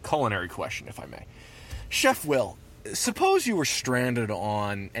Will, a culinary question, if I may. Chef Will, suppose you were stranded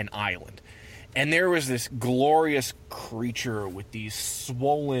on an island, and there was this glorious creature with these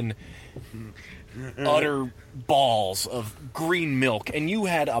swollen, utter balls of green milk, and you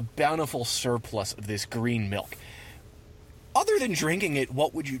had a bountiful surplus of this green milk. Other than drinking it,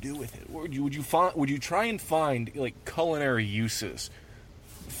 what would you do with it? Would you try and find like culinary uses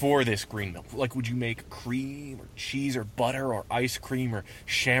for this green milk? Like, would you make cream or cheese or butter or ice cream or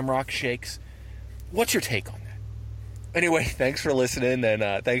shamrock shakes? What's your take on that? Anyway, thanks for listening,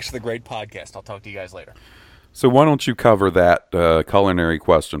 and thanks for the great podcast. I'll talk to you guys later. So why don't you cover that culinary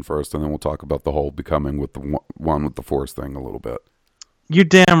question first, and then we'll talk about the whole becoming with the one with the Force thing a little bit. You're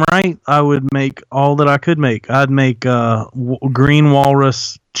damn right. I would make all that I could make. I'd make green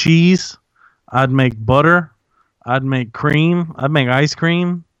walrus cheese. I'd make butter. I'd make cream. I'd make ice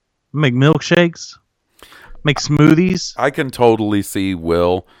cream. Make milkshakes. Make smoothies. I can totally see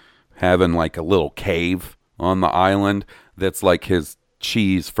Will having like a little cave on the island that's like his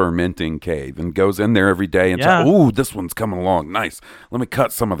cheese fermenting cave and goes in there every day and Yeah. ooh, this one's coming along. Nice. Let me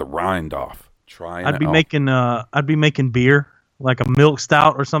cut some of the rind off. I'd be making beer, like a milk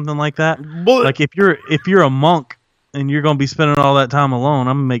stout or something like that. Like if you're a monk and you're gonna be spending all that time alone,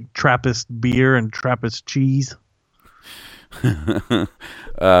 I'm gonna make Trappist beer and Trappist cheese.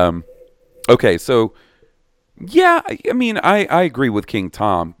 Okay, so yeah, I mean, I agree with King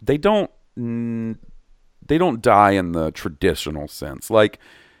Tom. They don't die in the traditional sense. Like,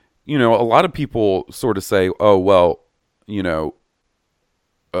 you know, a lot of people sort of say, oh, well, you know,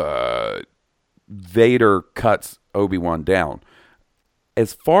 Vader cuts Obi-Wan down.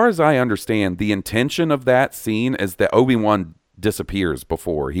 As far as I understand, the intention of that scene is that Obi-Wan disappears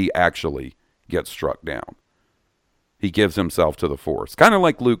before he actually gets struck down. He gives himself to the Force, kind of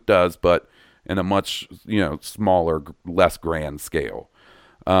like Luke does, but in a much, you know, smaller, less grand scale.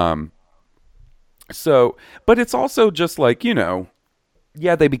 So, but it's also just like, you know,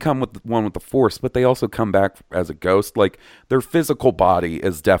 yeah, they become one with the Force, but they also come back as a ghost. Like, their physical body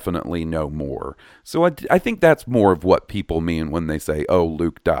is definitely no more. So I think that's more of what people mean when they say, oh,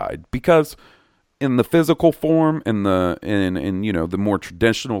 Luke died. Because in the physical form, in you know, the more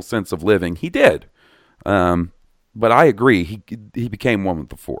traditional sense of living, he did. But I agree, he became one with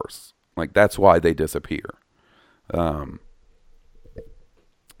the Force. Like, that's why they disappear. And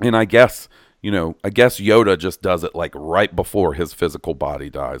I guess Yoda just does it like right before his physical body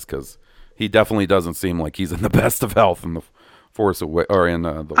dies, because he definitely doesn't seem like he's in the best of health in the Force or in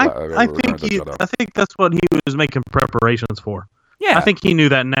the. I think that's what he was making preparations for. Yeah, I think he knew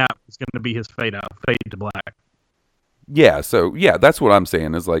that nap was going to be his fade to black. Yeah, so yeah, that's what I'm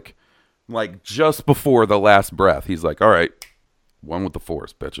saying is like just before the last breath, he's like, all right, one with the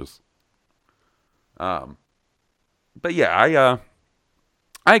Force, bitches. But yeah,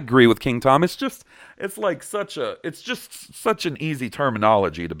 I agree with King Tom. It's just such an easy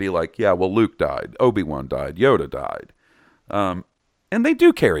terminology to be like, yeah, well, Luke died, Obi-Wan died, Yoda died. And they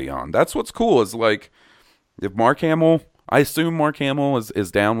do carry on. That's what's cool is like, if Mark Hamill, I assume Mark Hamill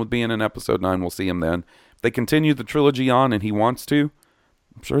is down with being in Episode 9. We'll see him then. If they continue the trilogy on and he wants to,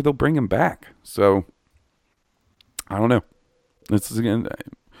 I'm sure they'll bring him back. So, I don't know.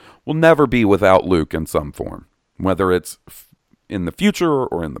 We'll never be without Luke in some form, whether it's in the future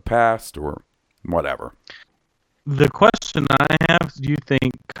or in the past or whatever. The question I have, do you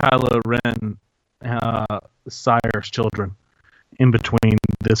think Kylo Ren sires children in between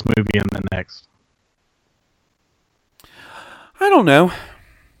this movie and the next? I don't know.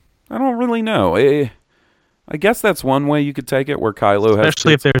 I don't really know. I guess that's one way you could take it, where Kylo has...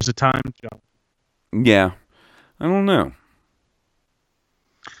 Especially if there's a time jump. Yeah. I don't know.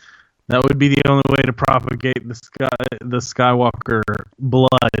 That would be the only way to propagate the Skywalker blood.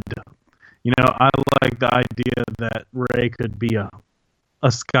 You know, I like the idea that Rey could be a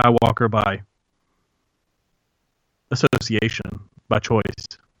Skywalker by association, by choice,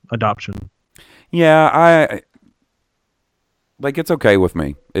 adoption. Yeah, it's okay with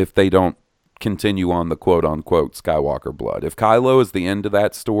me if they don't continue on the quote-unquote Skywalker blood. If Kylo is the end of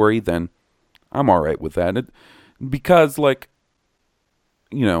that story, then I'm all right with that. Because, like,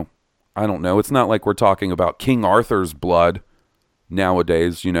 you know, I don't know. It's not like we're talking about King Arthur's blood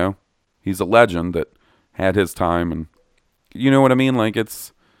nowadays, you know. He's a legend that had his time, and you know what I mean? Like,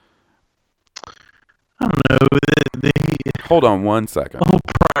 it's... I don't know. Hold on one second.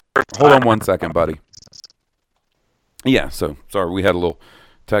 Hold on one second, buddy. Yeah, so, sorry, we had a little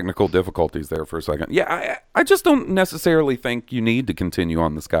technical difficulties there for a second. Yeah, I just don't necessarily think you need to continue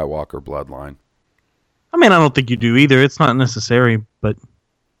on the Skywalker bloodline. I mean, I don't think you do either. It's not necessary, but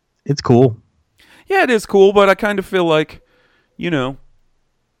it's cool. Yeah, it is cool, but I kind of feel like, you know,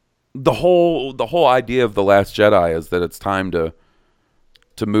 the whole idea of The Last Jedi is that it's time to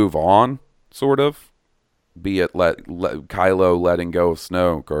move on, sort of. Be it Kylo letting go of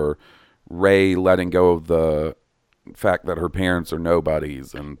Snoke, or Rey letting go of the fact that her parents are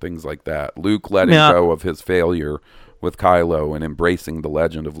nobodies and things like that. Luke letting go of his failure with Kylo and embracing the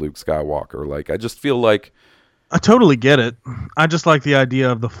legend of Luke Skywalker. Like, I just feel like... I totally get it. I just like the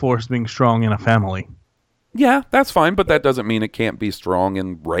idea of the Force being strong in a family. Yeah, that's fine, but that doesn't mean it can't be strong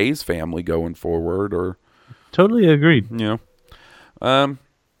in Rey's family going forward, or... Totally agreed. You know?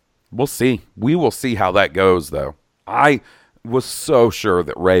 We'll see. We will see how that goes, though. I was so sure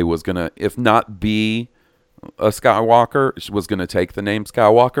that Rey was going to, if not be a Skywalker, she was going to take the name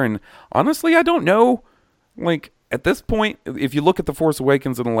Skywalker. And honestly, I don't know. Like, at this point, if you look at The Force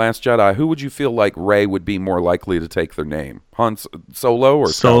Awakens and The Last Jedi, who would you feel like Rey would be more likely to take their name? Han Solo or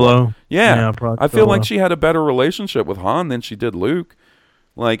Solo? Yeah. Probably I feel Solo. like she had a better relationship with Han than she did Luke.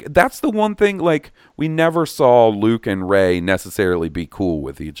 Like, that's the one thing, like, we never saw Luke and Rey necessarily be cool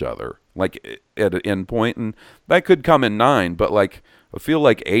with each other, like, at an end point, and that could come in 9, but, like, I feel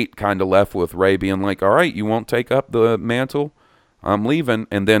like 8 kind of left with Rey being like, all right, you won't take up the mantle, I'm leaving,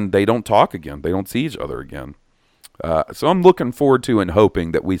 and then they don't talk again. They don't see each other again. So I'm looking forward to and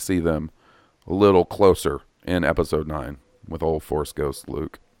hoping that we see them a little closer in Episode 9 with old Force Ghost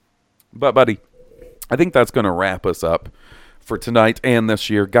Luke. But, buddy, I think that's going to wrap us up for tonight and this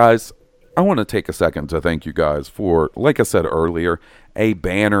year. Guys, I want to take a second to thank you guys for, like I said earlier, a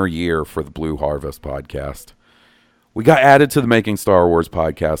banner year for the Blue Harvest podcast. We got added to the Making Star Wars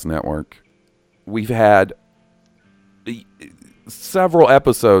Podcast Network. We've had several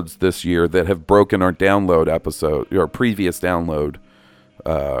episodes this year that have broken our download episode, our previous download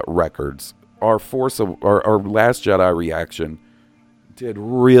records. Our Last Jedi reaction did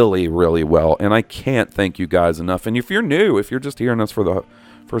really, really well, and I can't thank you guys enough. And if you're new, if you're just hearing us for the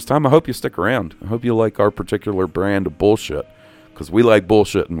first time, I hope you stick around. I hope you like our particular brand of bullshit, because we like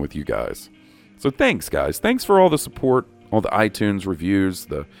bullshitting with you guys. So thanks, guys. Thanks for all the support, all the iTunes reviews,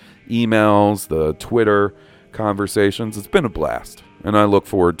 the emails, the Twitter conversations. It's been a blast, and I look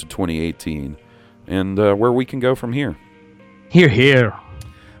forward to 2018 and where we can go from here. Here.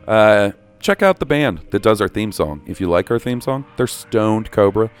 Check out the band that does our theme song. If you like our theme song, they're Stoned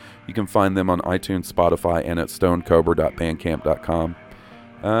Cobra. You can find them on iTunes, Spotify, and at stonedcobra.bandcamp.com.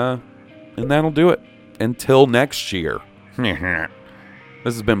 And that'll do it. Until next year.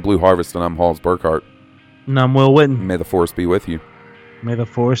 This has been Blue Harvest, and I'm Halls Burkhart. And I'm Will Witten. May the Force be with you. May the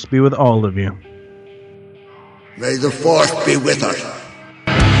Force be with all of you. May the Force be with us.